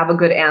they would have a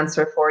good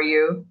answer for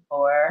you,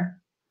 or?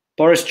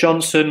 Boris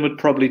Johnson would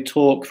probably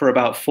talk for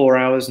about 4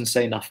 hours and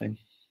say nothing.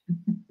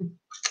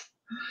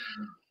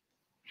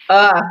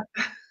 And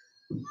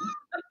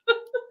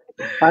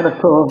of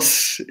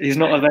course, he's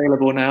not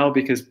available now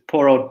because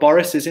poor old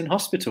Boris is in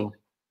hospital.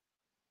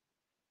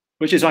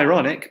 Which is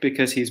ironic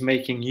because he's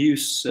making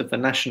use of the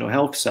National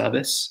Health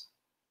Service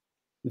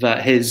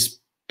that his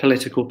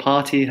political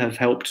party have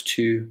helped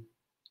to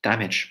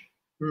damage.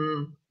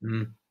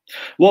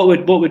 What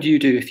would you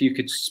do if you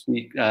could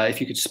speak? If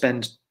you could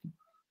spend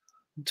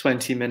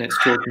 20 minutes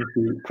talking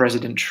to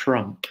President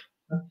Trump?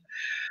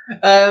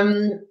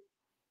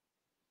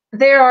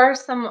 There are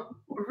some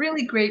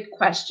really great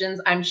questions.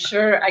 I'm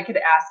sure I could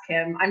ask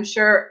him. I'm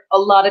sure a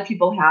lot of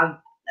people have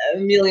a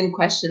million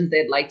questions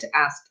they'd like to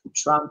ask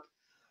Trump.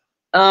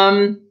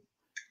 I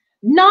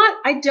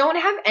don't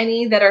have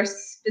any that are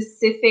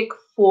specific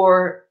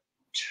for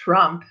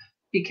Trump,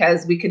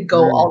 because we could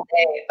go all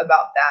day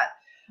about that.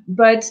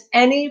 But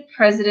any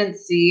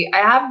presidency, I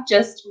have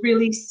just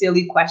really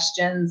silly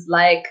questions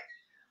like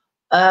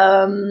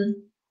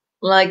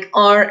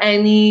are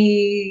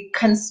any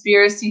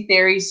conspiracy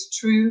theories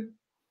true?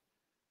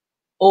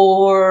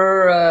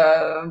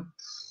 Or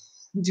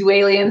do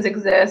aliens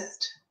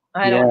exist?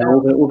 I don't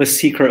know. All the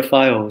secret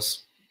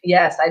files.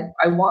 Yes,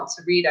 I want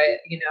to read,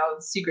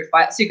 secret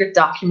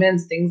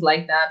documents, things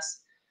like that.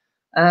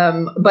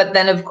 But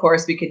then, of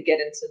course, we could get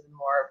into the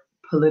more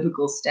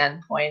political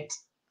standpoint.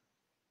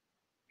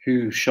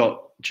 Who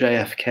shot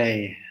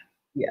JFK?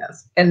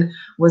 Yes, and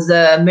was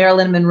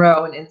Marilyn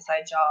Monroe an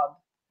inside job?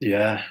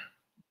 Yeah.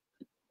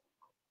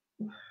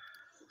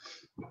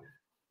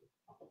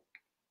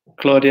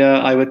 Claudia,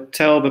 I would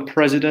tell the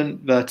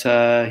president that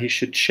he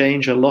should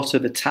change a lot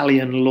of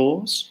Italian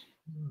laws.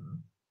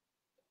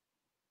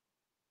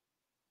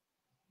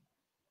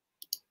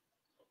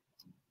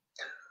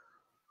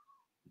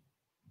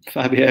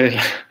 Fabio,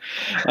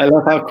 I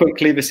love how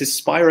quickly this is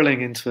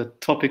spiraling into a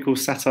topical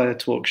satire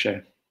talk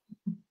show.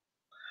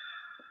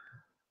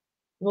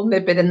 We'll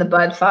nip it in the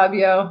bud,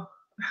 Fabio.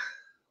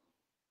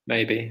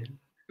 Maybe.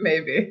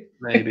 Maybe.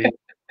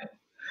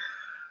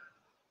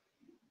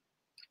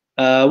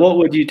 What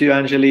would you do,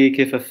 Angelique,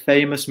 if a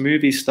famous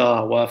movie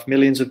star worth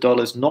millions of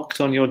dollars knocked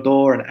on your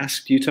door and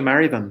asked you to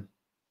marry them?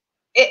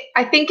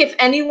 I think if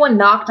anyone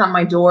knocked on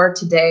my door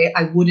today,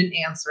 I wouldn't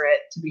answer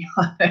it, to be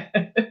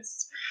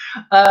honest.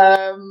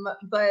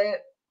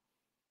 But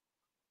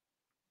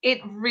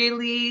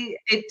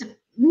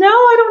no,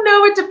 I don't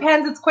know. It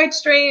depends. It's quite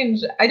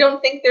strange. I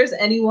don't think there's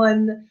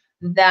anyone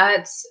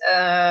that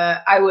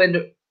I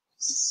would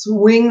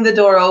swing the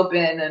door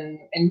open and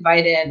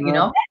invite in, you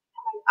know?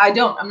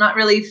 I'm not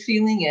really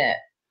feeling it.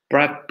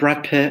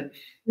 Brad Pitt?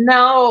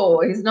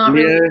 No, he's not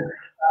really.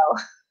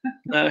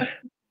 No.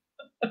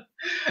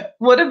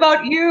 What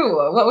about you?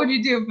 What would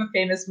you do if a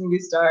famous movie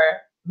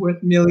star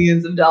worth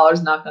millions of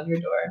dollars knocked on your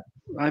door?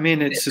 I mean,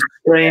 it's a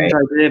strange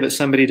idea that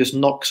somebody just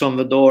knocks on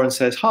the door and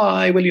says,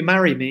 "Hi, will you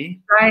marry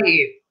me?"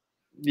 Right.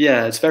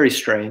 Yeah, it's very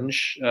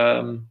strange.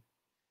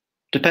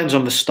 Depends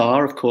on the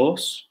star, of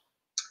course.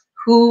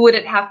 Who would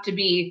it have to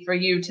be for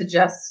you to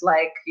just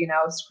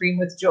scream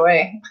with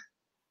joy?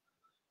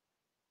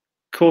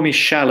 Call me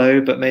shallow,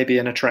 but maybe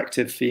an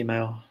attractive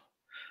female.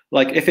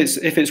 Like if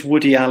it's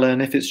Woody Allen,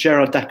 if it's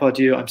Gerard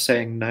Depardieu, I'm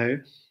saying no.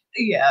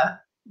 Yeah.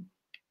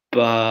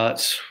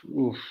 But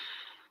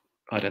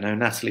I don't know,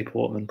 Natalie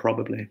Portman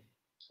probably.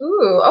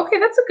 Ooh, okay,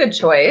 that's a good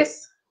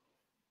choice.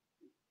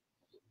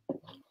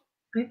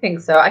 I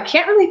think so. I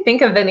can't really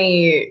think of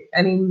any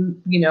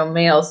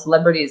male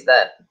celebrities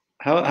that.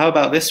 How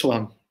about this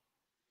one?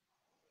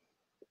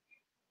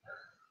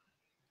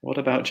 What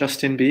about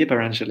Justin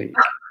Bieber, Angelique?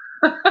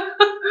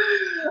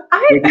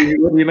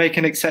 Would you make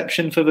an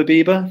exception for the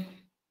Bieber?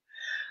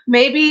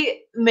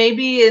 Maybe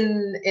maybe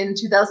in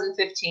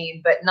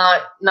 2015, but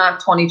not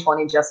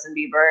 2020 Justin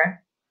Bieber.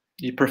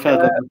 You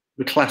prefer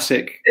the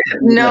classic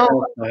No,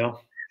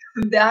 style?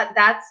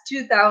 that's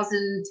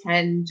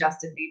 2010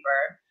 Justin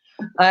Bieber.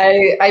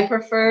 I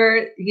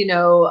prefer,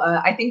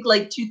 I think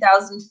like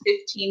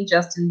 2015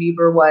 Justin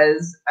Bieber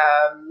was,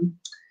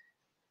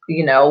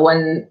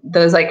 when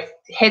those like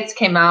hits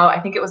came out. I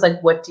think it was like,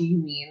 "What Do You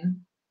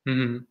Mean?"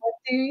 Mm-hmm. What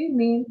do you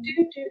mean?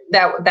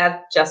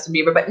 That Justin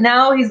Bieber, but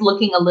now he's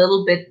looking a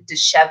little bit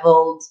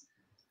disheveled.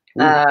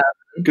 Ooh,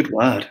 good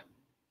word.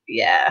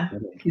 Yeah,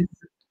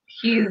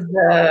 he's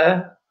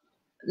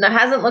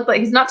hasn't looked like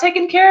he's not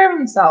taking care of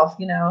himself,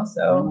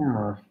 So.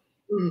 Ah.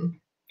 Mm.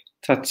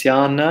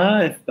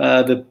 Tatiana, if,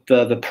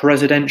 the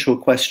presidential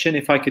question.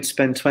 If I could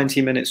spend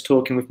 20 minutes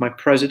talking with my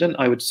president,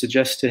 I would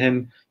suggest to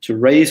him to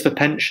raise the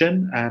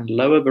pension and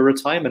lower the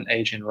retirement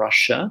age in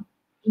Russia.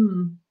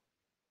 Mm.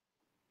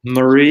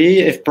 Marie,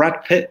 if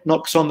Brad Pitt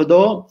knocks on the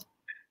door,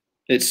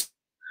 it's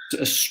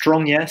a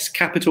strong yes,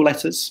 capital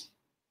letters.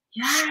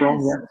 Yes.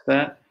 Strong yes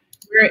there.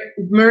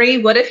 Marie,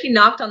 what if he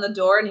knocked on the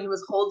door and he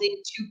was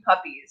holding two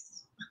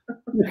puppies? A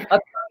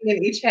puppy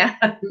in each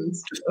hand.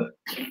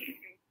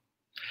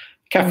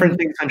 Catherine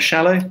thinks I'm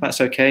shallow. That's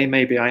okay.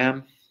 Maybe I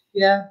am.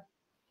 Yeah.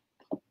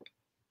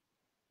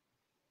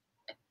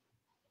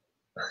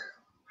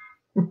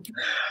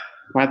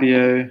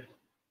 Fabio.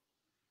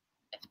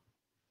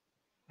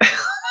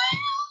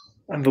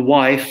 I'm the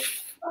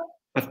wife.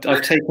 I've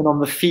taken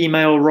on the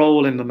female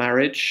role in the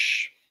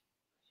marriage.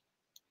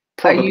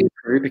 Probably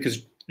true,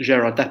 because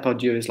Gérard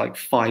Depardieu is like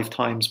 5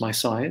 times my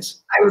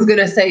size. I was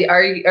gonna say,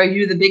 are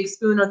you the big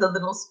spoon or the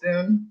little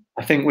spoon?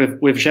 I think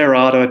with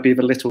Gérard, I'd be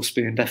the little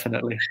spoon,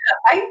 definitely.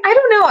 I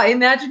don't know. I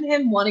imagine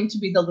him wanting to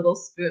be the little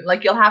spoon.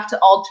 Like you'll have to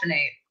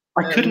alternate.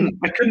 I couldn't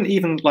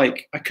even I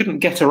couldn't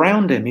get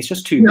around him. He's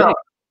just too big.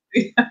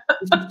 He's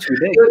just too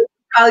big.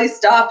 Probably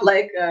stop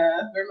like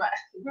where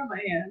are my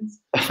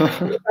hands?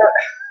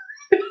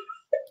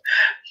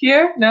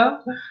 Here?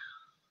 No.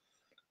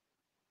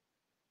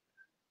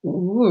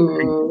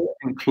 Ooh.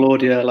 I think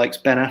Claudia likes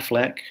Ben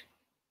Affleck.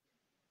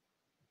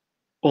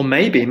 Or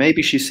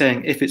maybe she's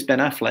saying, if it's Ben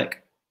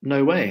Affleck,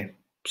 no way.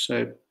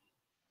 So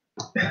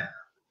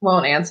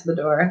won't answer the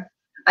door.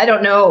 I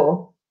don't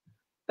know.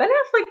 Ben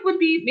Affleck would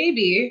be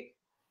maybe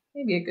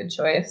a good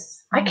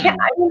choice. I can't.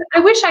 I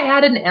wish I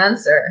had an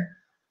answer.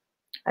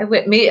 I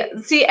would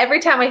see every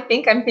time I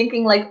think I'm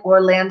thinking like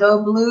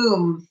Orlando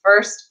Bloom,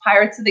 first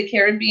Pirates of the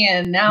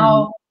Caribbean.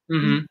 Now,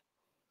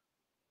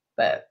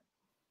 but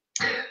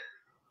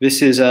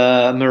this is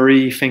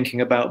Marie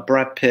thinking about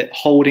Brad Pitt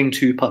holding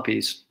 2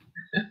 puppies.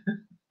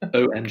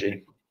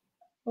 OMG.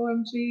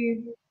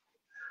 OMG.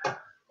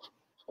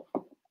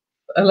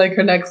 I like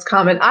her next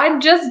comment.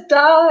 I'd just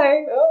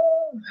die.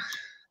 Oh.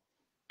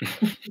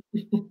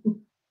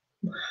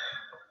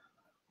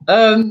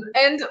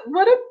 And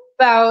what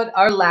about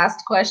our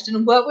last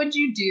question? What would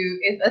you do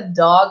if a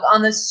dog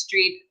on the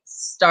street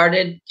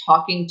started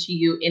talking to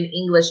you in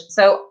English?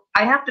 So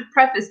I have to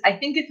preface, I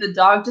think if the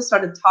dog just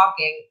started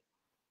talking,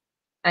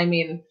 I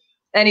mean,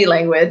 any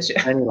language.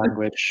 Any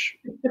language.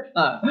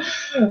 But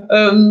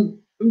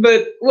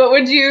what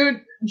would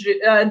you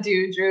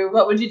do, Drew?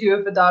 What would you do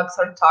if a dog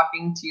started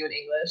talking to you in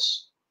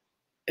English?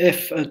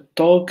 If a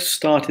dog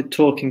started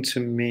talking to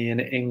me in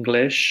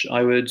English,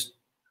 I'm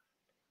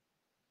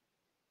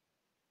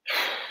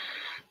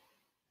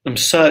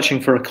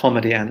searching for a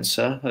comedy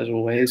answer, as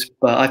always,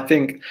 but I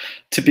think,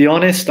 to be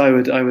honest, I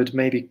would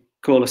maybe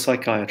call a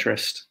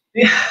psychiatrist.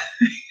 Yeah.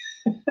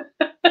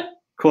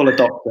 Call a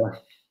doctor.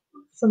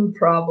 Some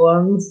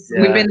problems.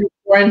 Yeah. We've been in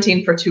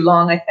quarantine for too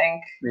long, I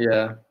think.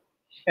 Yeah.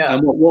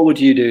 And what would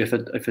you do if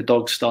a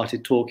dog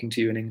started talking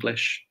to you in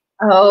English?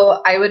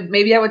 Oh, I would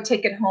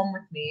take it home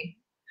with me.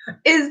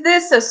 Is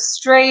this a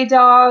stray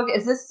dog?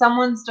 Is this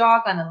someone's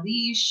dog on a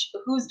leash?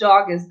 Whose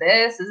dog is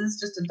this? Is this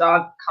just a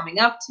dog coming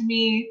up to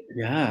me?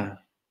 Yeah.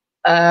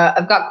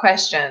 I've got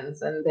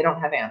questions and they don't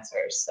have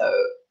answers. So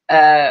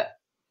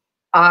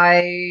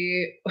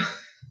I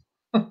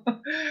maybe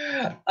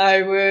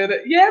I would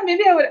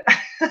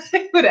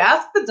I would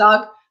ask the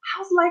dog,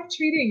 how's life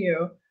treating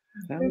you?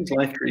 How's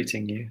life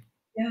treating you?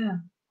 Yeah.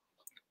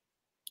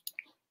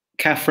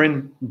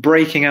 Catherine,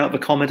 breaking out the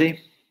comedy.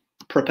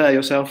 Prepare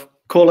yourself.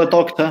 Call a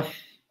doctor.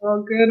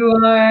 Oh, good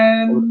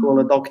one. Call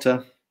a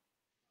doctor.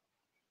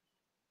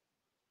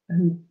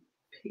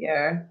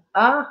 Pierre.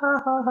 Ah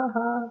ha ha ha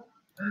ha.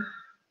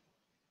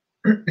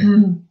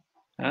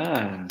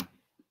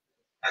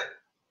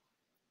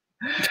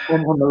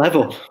 Depends on the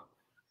level.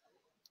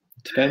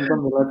 Depends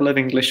on the level of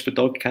English the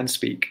dog can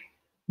speak.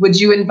 Would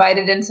you invite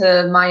it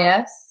into my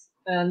S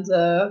and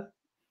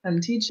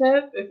teach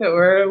it if it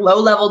were a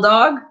low-level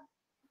dog?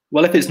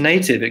 Well, if it's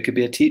native, it could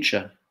be a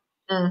teacher.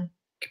 Mm.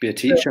 Could be a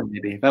teacher,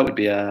 maybe. That would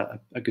be a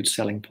good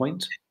selling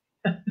point.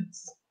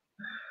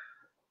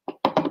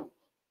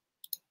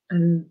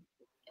 And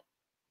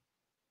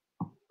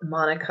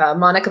Monica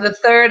the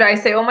third, I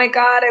say, oh my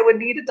God, I would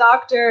need a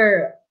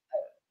doctor.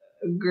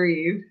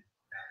 Agreed.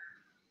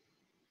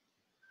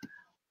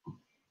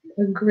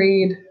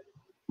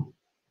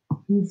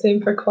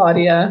 Same for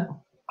Claudia.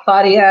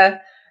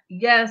 Claudia,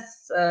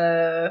 yes.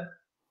 Let's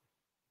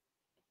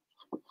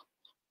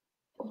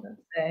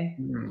say.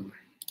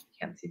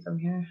 Can't see from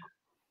here.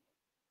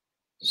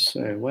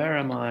 So where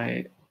am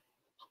I?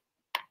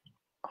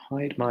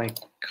 Hide my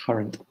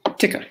current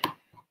ticker.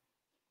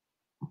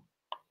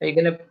 Are you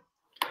gonna put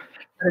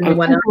a I new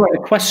one up? write a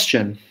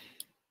question,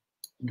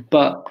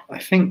 but I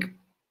think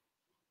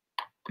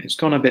it's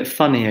gone a bit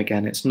funny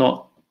again. It's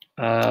not.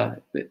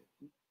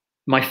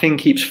 My thing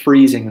keeps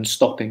freezing and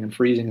stopping and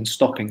freezing and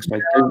stopping, so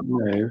I don't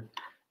know.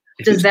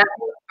 Does that?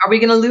 Are we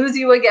gonna lose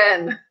you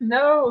again?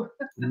 No.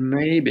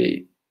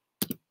 Maybe.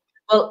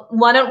 Well,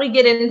 why don't we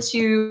get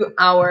into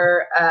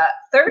our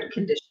third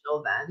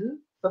conditional then?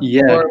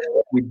 Yeah,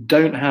 we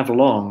don't have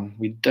long.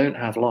 We don't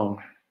have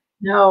long.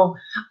 No.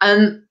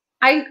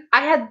 I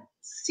had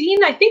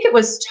seen, I think it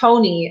was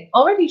Tony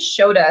already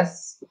showed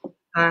us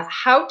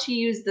how to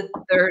use the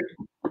third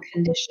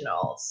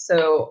conditional.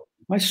 So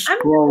if I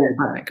scroll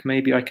back,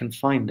 maybe I can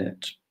find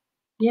it.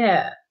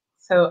 Yeah.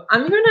 So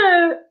I'm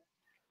gonna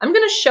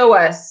show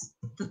us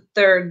the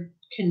third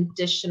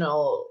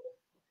conditional.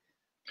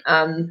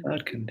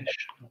 Third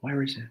conditional.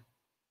 Where is it?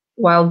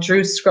 While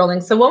Drew's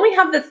scrolling. So when we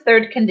have the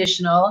third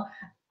conditional,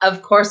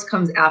 of course,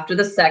 comes after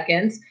the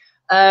second.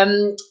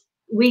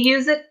 We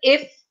use it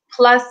if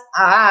plus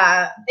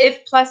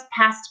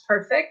past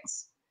perfect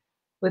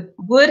with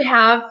would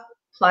have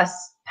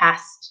plus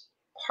past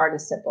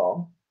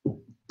participle.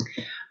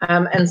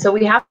 And so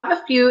we have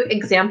a few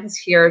examples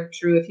here,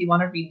 Drew, if you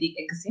want to read the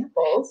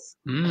examples.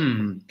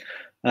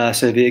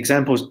 So the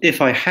examples,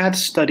 if I had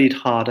studied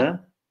harder,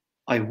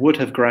 I would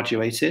have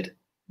graduated.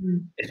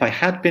 If I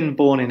had been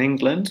born in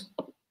England,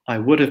 I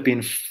would have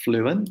been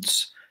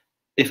fluent.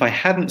 If I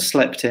hadn't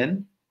slept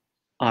in,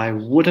 I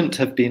wouldn't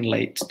have been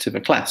late to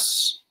the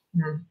class.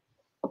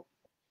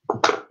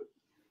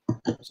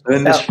 So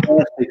in this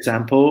first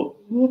example,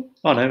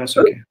 oh no, that's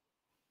okay.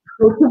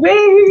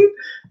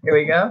 Here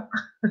we go.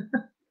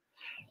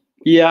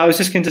 Yeah, I was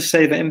just going to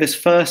say that in this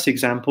first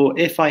example,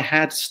 if I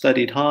had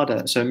studied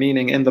harder, so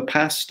meaning in the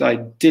past I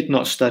did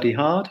not study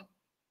hard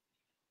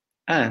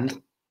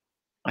and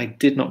I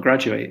did not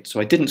graduate. So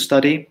I didn't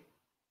study,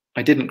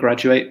 I didn't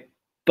graduate,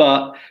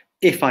 but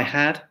if I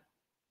had,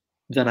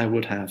 then I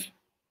would have.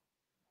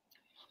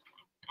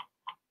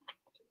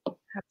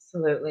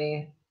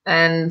 Absolutely.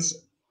 And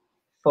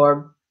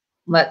for,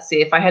 let's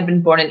see, if I had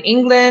been born in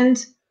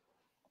England,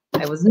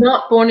 I was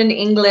not born in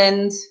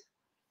England.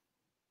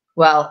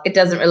 Well, it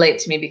doesn't relate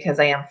to me because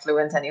I am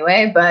fluent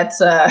anyway, but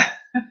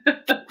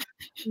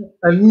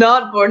I'm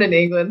not born in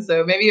England.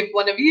 So maybe if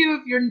one of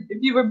you,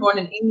 if you were born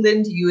in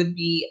England, you would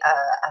be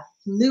a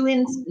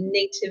fluent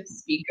native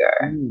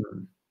speaker.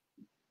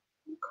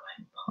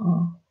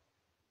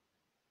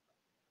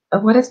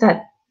 What is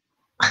that?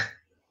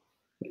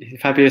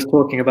 Fabio is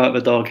talking about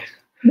the dog.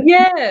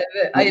 Yeah,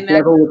 I imagine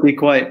it would be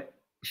quite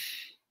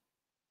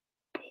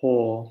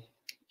poor.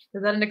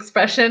 Is that an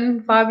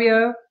expression,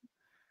 Fabio?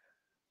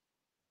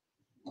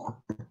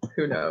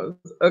 Who knows?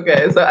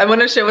 Okay, so I want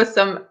to show us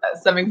some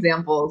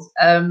examples.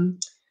 I'm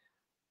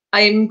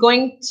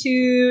going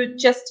to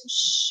just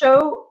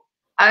show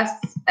us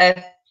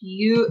a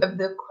few of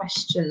the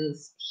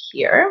questions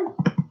here.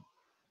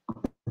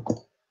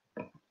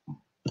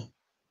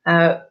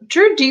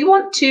 Drew, do you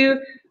want to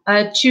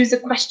choose a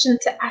question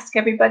to ask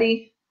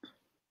everybody?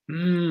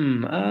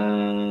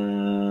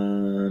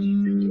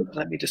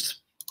 Let me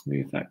just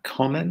move that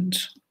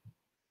comment.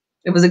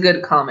 It was a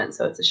good comment,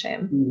 so it's a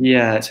shame.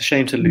 Yeah, it's a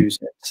shame to lose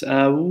it.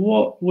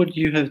 What would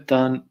you have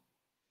done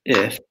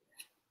if...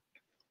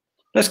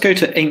 Let's go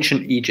to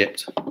ancient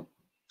Egypt.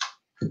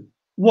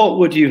 What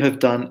would you have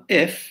done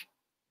if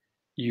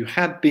you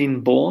had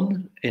been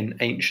born in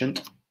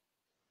ancient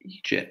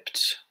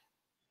Egypt?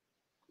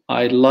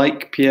 I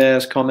like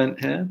Pierre's comment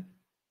here.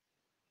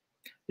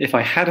 If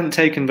I hadn't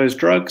taken those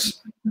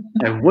drugs,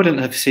 I wouldn't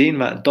have seen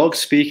that dog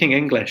speaking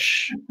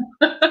English.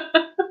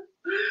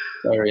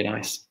 Very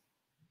nice.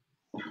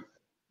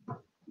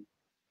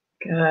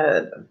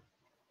 Good.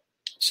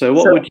 So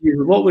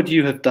what would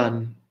you have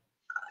done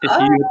if you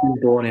had been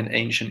born in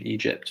ancient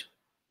Egypt?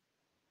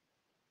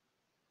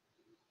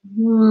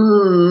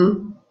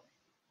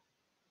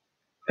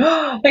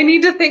 I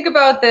need to think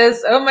about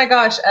this. Oh my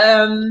gosh.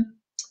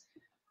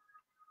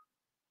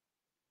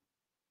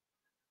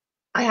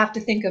 I have to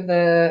think of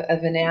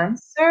an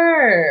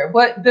answer.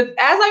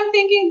 As I'm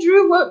thinking,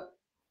 Drew,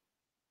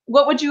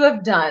 what would you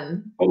have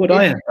done? What would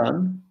I have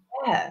done?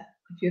 Yeah,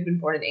 if you had been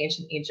born in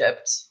ancient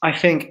Egypt. I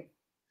think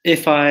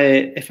if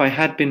I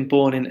had been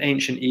born in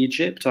ancient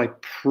Egypt, I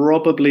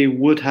probably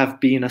would have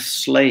been a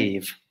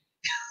slave.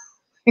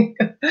 I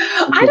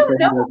don't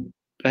know.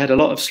 I had a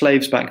lot of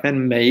slaves back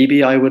then.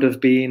 Maybe I would have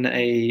been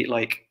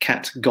a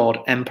cat god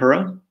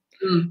emperor.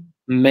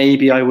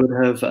 Maybe I would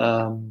have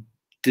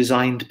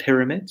designed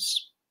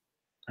pyramids.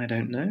 I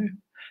don't know.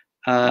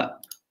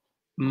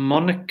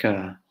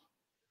 Monica,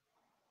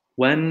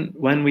 when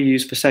we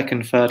use the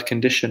second, third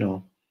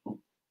conditional,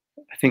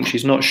 I think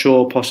she's not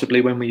sure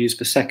possibly when we use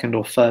the second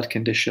or third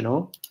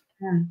conditional.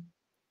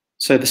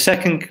 So the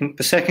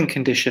second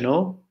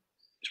conditional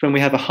is when we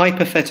have a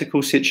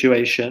hypothetical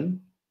situation,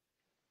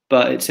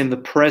 but it's in the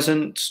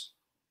present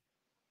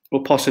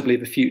or possibly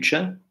the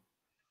future.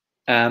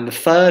 And the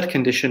third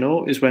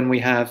conditional is when we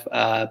have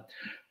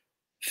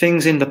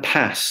things in the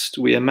past.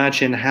 We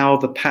imagine how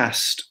the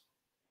past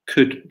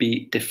could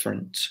be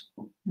different.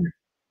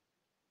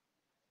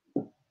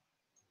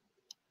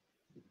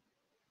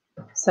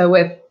 So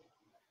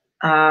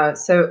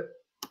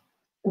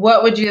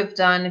what would you have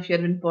done if you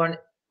had been born?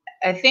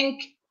 I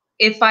think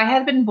if I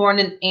had been born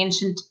in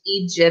ancient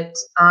Egypt,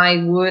 I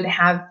would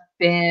have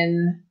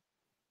been,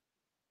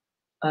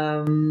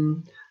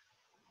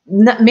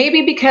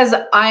 maybe because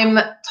I'm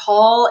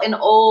tall and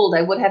old,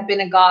 I would have been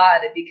a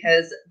god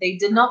because they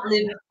did not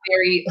live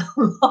very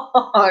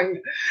long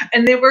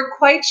and they were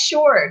quite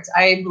short,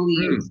 I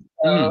believe.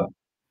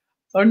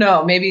 Or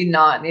no, maybe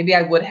not. Maybe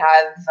I would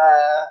have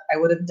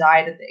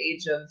died at the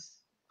age of,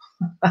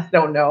 I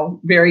don't know,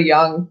 very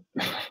young,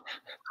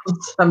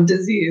 some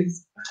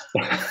disease.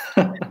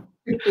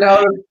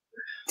 No.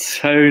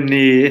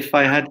 Tony, if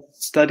I had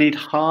studied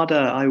harder,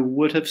 I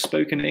would have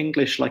spoken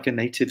English like a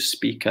native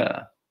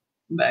speaker.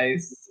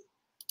 Nice.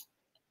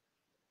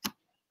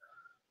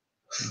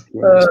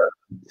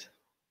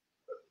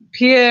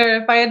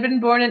 Pierre, if I had been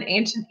born in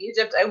ancient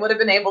Egypt, I would have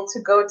been able to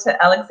go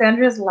to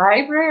Alexandria's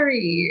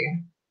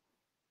library.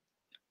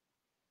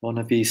 One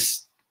of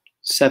these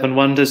 7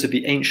 wonders of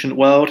the ancient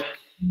world.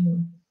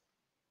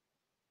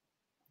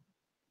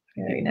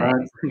 Very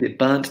nice. It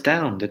burnt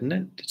down, didn't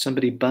it? Did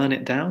somebody burn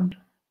it down?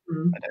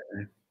 I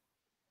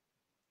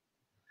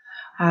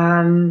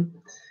don't know.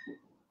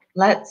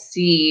 Let's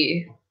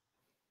see.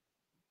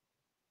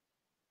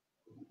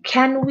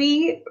 Can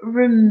we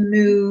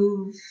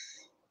remove?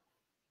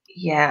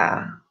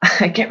 Yeah,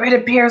 get rid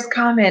of Pierre's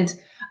comment.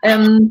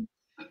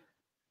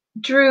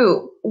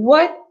 Drew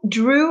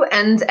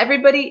and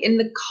everybody in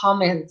the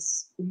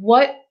comments,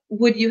 what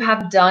would you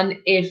have done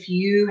if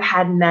you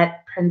had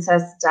met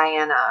Princess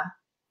Diana?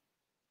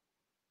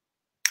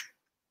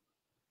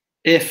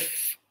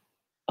 If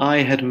I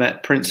had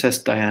met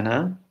Princess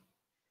Diana,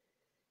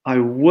 I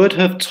would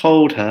have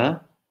told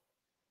her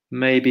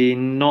maybe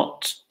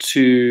not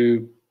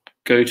to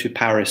go to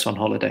Paris on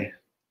holiday.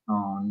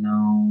 Oh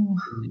no.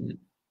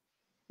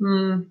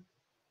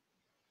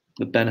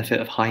 The benefit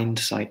of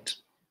hindsight.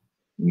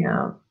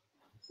 Yeah.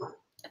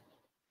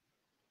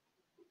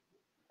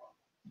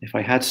 If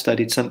I had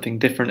studied something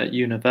different at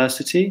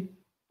university,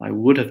 I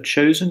would have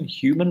chosen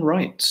human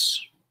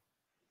rights.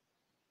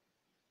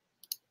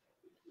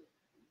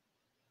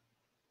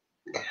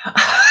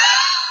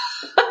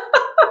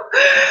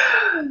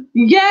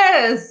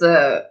 Yes.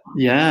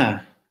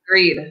 Yeah.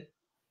 Agreed.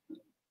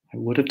 I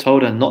would have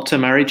told her not to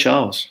marry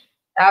Charles.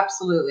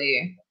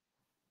 Absolutely.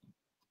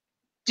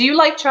 Do you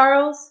like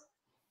Charles?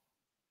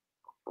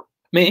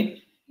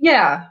 Me?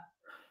 Yeah.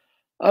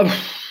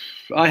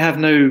 I have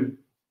no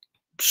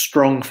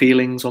strong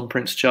feelings on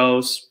Prince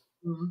Charles.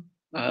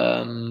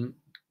 I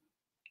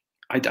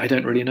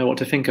don't really know what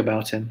to think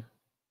about him.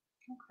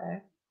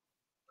 Okay.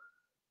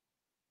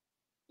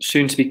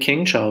 Soon to be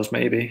King Charles,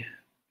 maybe.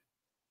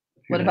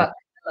 What about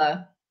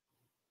Camilla?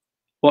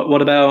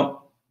 What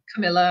about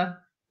Camilla?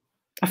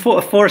 I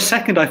thought for a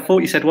second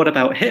you said what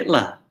about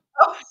Hitler?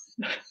 Oh.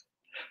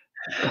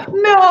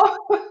 No.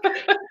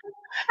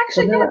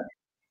 Actually, Camilla.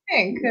 I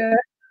think.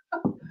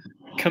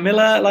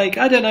 Camilla, like,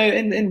 I don't know,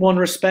 in one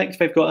respect,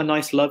 they've got a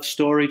nice love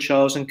story,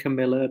 Charles and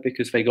Camilla,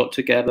 because they got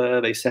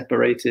together, they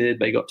separated,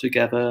 they got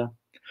together.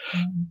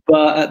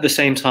 But at the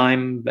same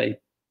time,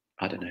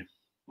 I don't know.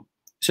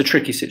 It's a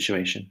tricky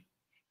situation.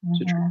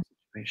 It's a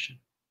tricky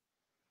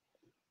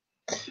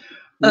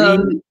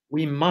situation.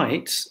 We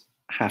might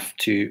have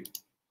to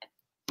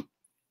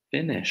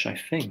finish, I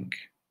think,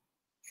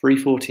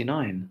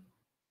 3:49.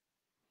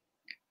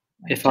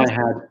 If I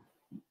had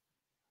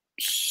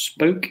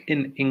spoke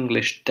in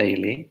English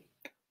daily,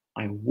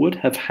 I would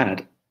have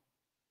had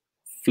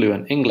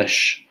fluent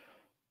English.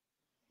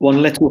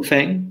 One little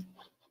thing,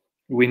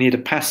 we need a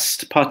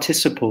past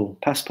participle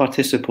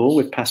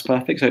with past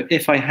perfect. So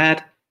if I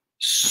had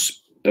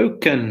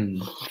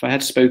spoken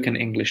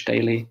English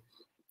daily,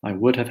 I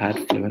would have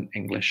had fluent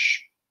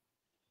English.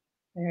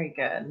 Very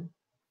good.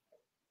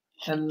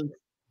 And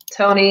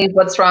Tony,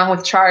 what's wrong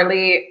with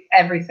Charlie?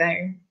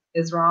 Everything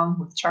is wrong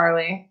with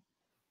Charlie.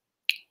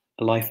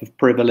 A life of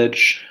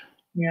privilege.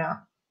 Yeah.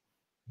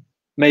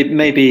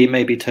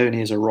 Maybe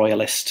Tony is a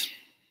royalist.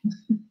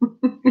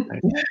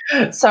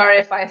 Sorry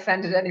if I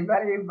offended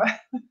anybody,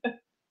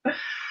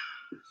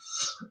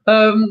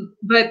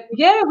 but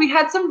yeah, we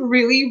had some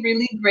really,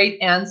 really great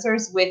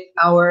answers with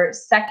our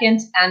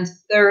second and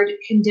third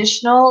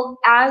conditional.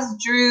 As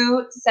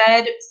Drew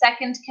said,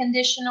 second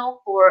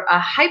conditional for a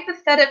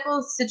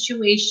hypothetical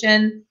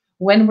situation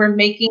when we're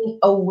making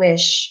a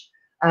wish,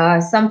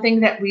 something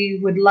that we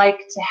would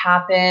like to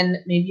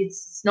happen. Maybe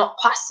it's not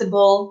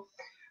possible.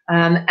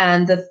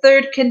 And the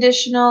third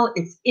conditional,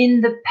 it's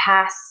in the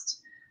past.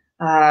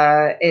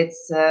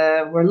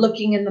 We're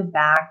looking in the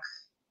back.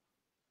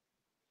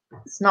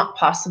 It's not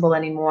possible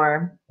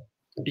anymore.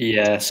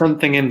 Yeah,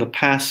 something in the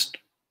past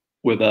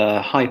with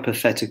a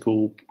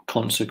hypothetical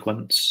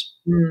consequence.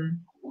 Mm.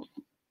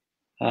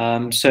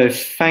 So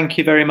thank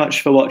you very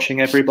much for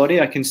watching,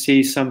 everybody. I can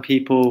see some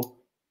people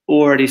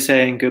already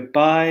saying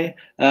goodbye.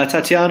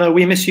 Tatiana,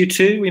 we miss you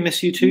too. We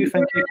miss you too.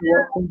 Thank you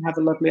for watching. Have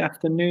a lovely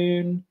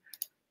afternoon.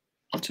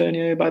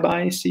 Antonio,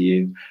 bye-bye. See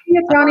you.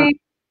 Yeah, Tony.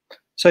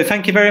 So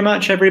thank you very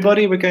much,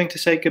 everybody. We're going to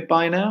say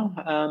goodbye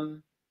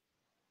now.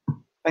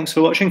 Thanks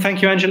for watching.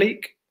 Thank you,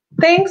 Angelique.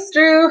 Thanks,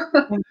 Drew.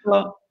 Thanks a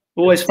lot.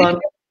 Always fun.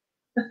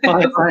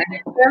 Bye.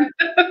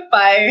 Bye.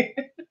 Bye.